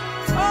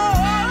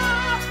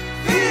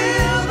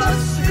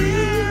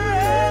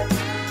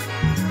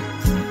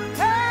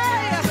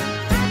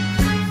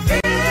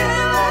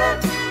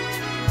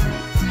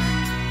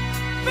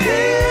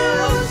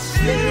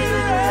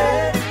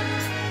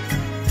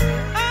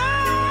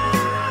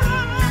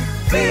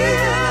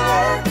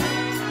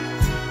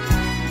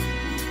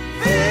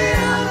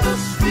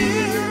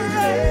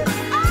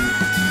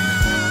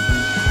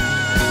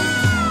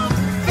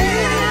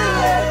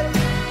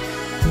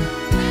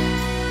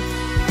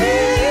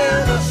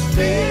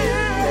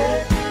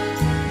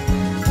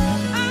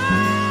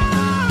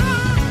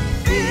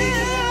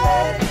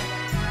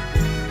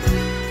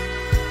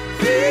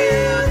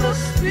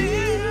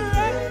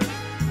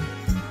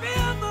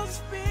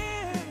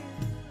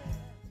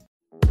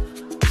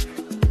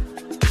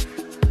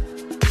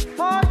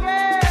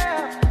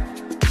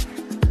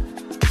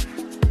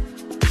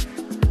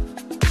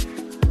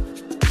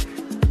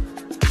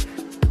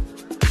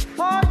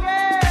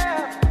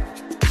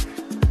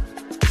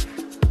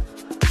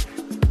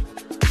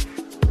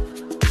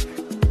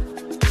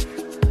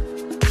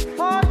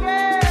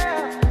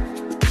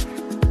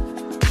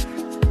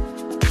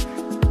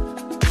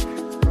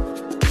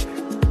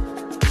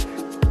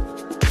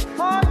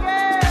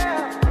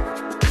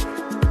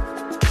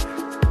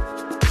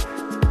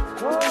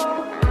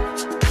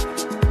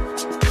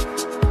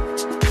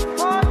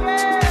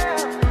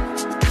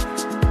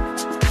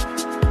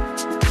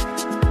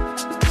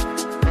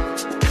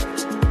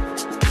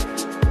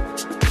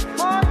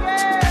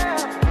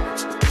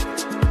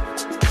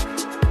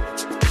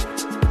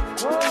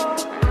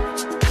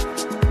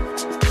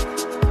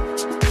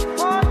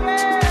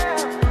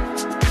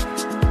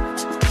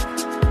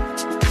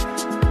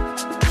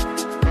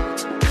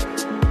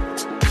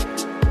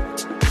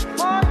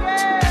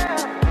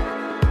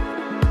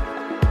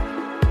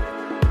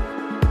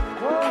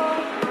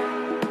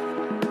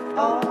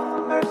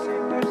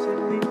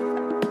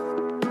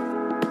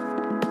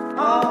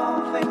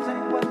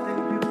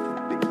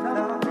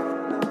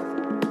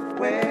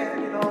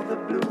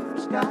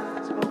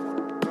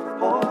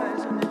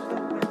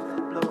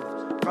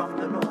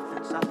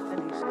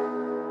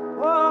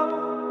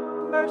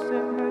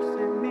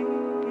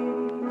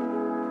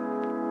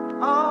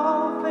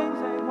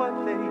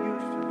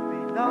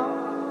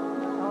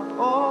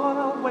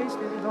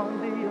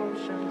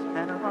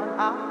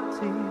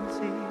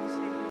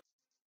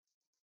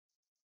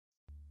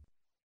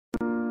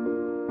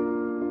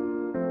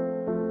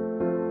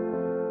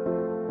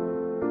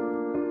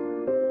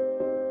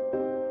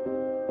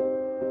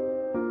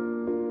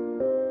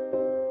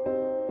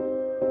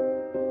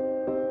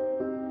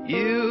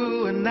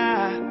 You and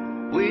I,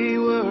 we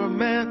were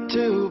meant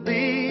to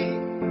be.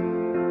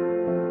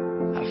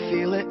 I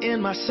feel it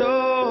in my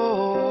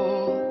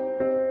soul.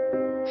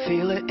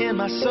 Feel it in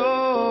my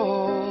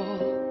soul.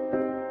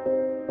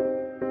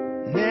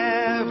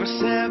 Never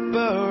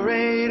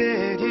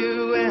separated,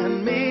 you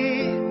and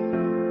me.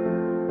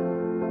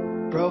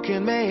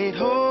 Broken made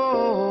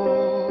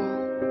whole.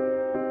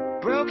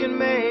 Broken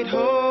made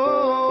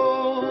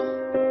whole.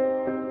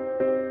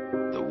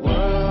 The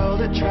world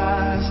that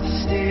tries to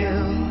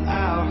steal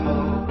our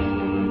hope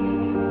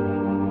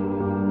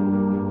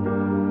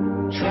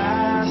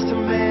tries to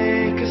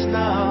make us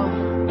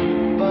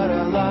numb, but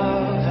our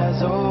love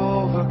has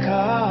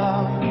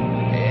overcome.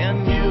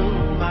 And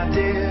you, my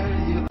dear,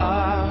 you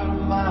are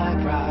my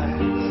prize.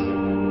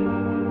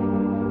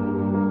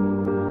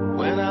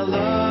 When I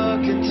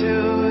look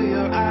into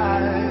your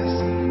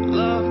eyes,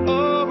 love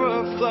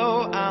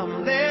overflow,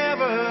 I'm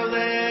never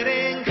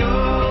letting go.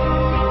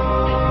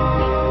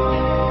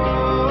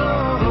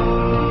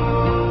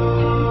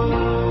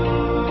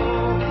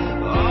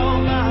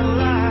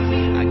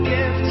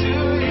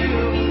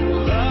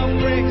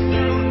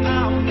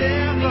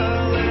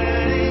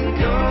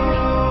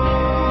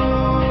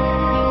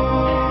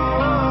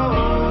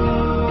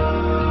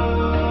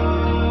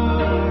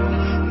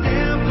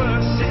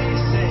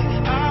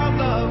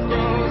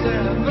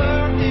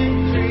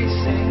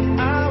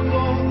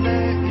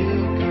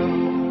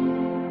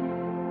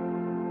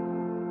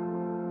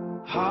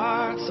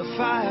 Hearts of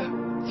fire,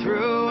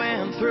 through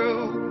and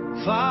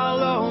through.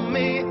 Follow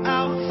me,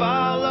 I'll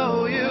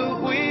follow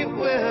you. We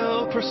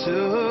will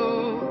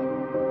pursue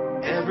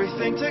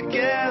everything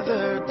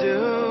together,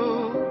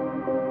 do.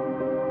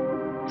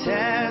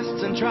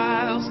 Tests and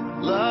trials,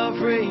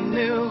 love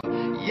renew.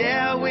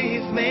 Yeah,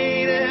 we've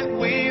made it.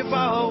 We've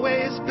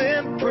always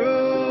been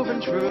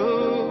proven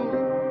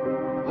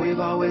true. We've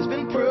always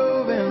been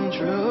proven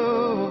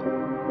true.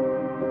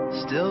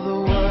 Still the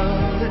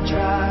world that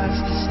tries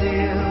to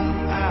steal